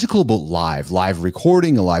something magical about live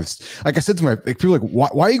recording, like I said to my people, like,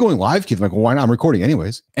 why are you going live, Keith? I'm like, well, why not? I'm recording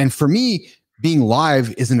anyways. And for me, being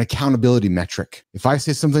live is an accountability metric. If I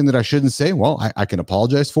say something that I shouldn't say, well, I can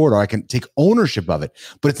apologize for it, or I can take ownership of it,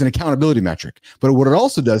 but it's an accountability metric. But what it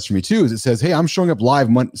also does for me too, is it says, hey, I'm showing up live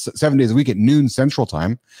 7 days a week at noon Central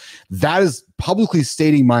Time. That is publicly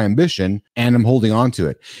stating my ambition, and I'm holding on to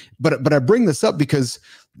it. But I bring this up because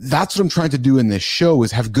that's what I'm trying to do in this show,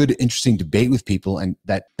 is have good, interesting debate with people, and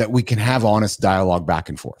that we can have honest dialogue back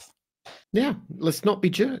and forth. Yeah, let's not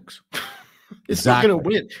be jerks. It's not going to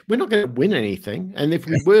win. We're not going to win anything. And if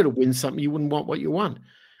we were to win something, you wouldn't want what you won,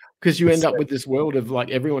 because you end up with this world of like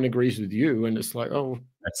everyone agrees with you, and it's like, oh,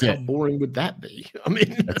 how boring would that be? I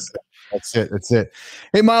mean, that's it.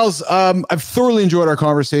 Hey, Miles, I've thoroughly enjoyed our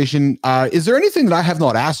conversation. Is there anything that I have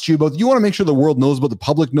not asked you about? You want to make sure the world knows about, the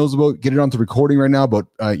public knows about, get it onto recording right now. But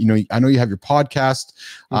I know you have your podcast.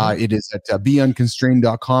 It is at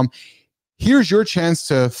beunconstrained.com. Here's your chance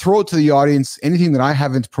to throw it to the audience. Anything that I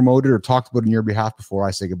haven't promoted or talked about on your behalf before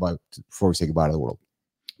we say goodbye to the world.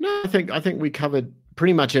 No, I think we covered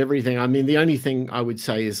Pretty much everything. I mean, the only thing I would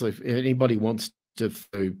say is if anybody wants to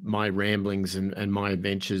follow my ramblings and my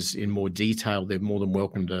adventures in more detail, they're more than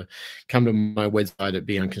welcome to come to my website at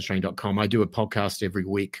beunconstrained.com. I do a podcast every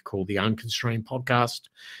week called the Unconstrained Podcast,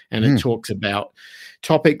 and it talks about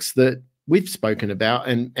topics that we've spoken about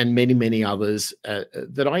and many, many others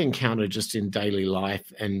that I encounter just in daily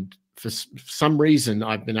life. And for some reason,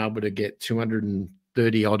 I've been able to get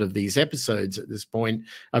 230 odd of these episodes at this point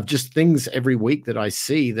of just things every week that I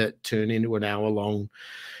see that turn into an hour-long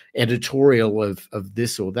editorial of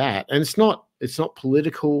this or that. And it's not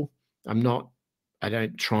political. I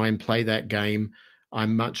don't try and play that game.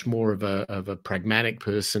 I'm much more of a pragmatic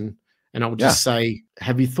person. And I would just say,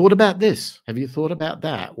 have you thought about this? Have you thought about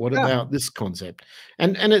that? What about this concept?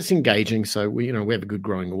 And it's engaging. So we have a good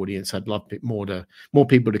growing audience. I'd love more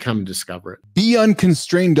people to come and discover it.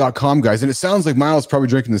 Beunconstrained.com, guys. And it sounds like Miles is probably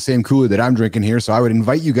drinking the same Kool-Aid that I'm drinking here. So I would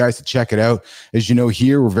invite you guys to check it out. As you know,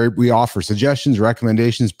 here we offer suggestions,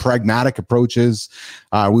 recommendations, pragmatic approaches.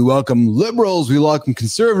 We welcome liberals, we welcome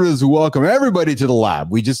conservatives, we welcome everybody to the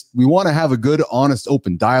lab. We want to have a good, honest,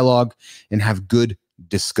 open dialogue and have good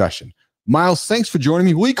discussion. Miles, thanks for joining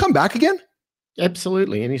me. Will you come back again?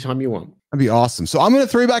 Absolutely. Anytime you want. That'd be awesome. So I'm going to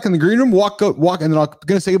throw you back in the green room, walk, and then I'm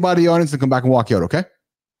going to say goodbye to the audience and come back and walk you out. Okay.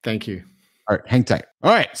 Thank you. All right. Hang tight.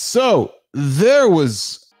 All right. So there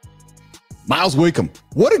was Miles Wakeham.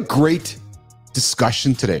 What a great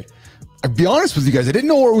discussion today. I'll be honest with you guys. I didn't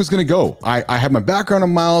know where it was going to go. I had my background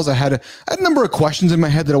on Miles. I had a number of questions in my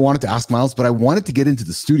head that I wanted to ask Miles, but I wanted to get into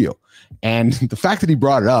the studio. And the fact that he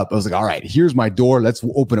brought it up, I was like, all right, here's my door. Let's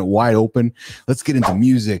open it wide open. Let's get into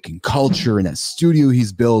music and culture and that studio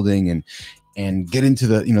he's building and get into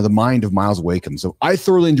the mind of Miles Wakeham. So I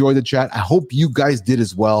thoroughly enjoyed the chat. I hope you guys did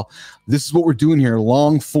as well. This is what we're doing here.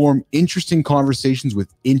 Long form, interesting conversations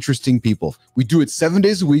with interesting people. We do it 7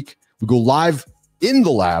 days a week. We go live in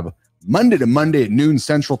the lab Monday to Monday at noon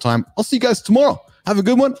Central Time. I'll see you guys tomorrow. Have a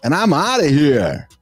good one, and I'm out of here.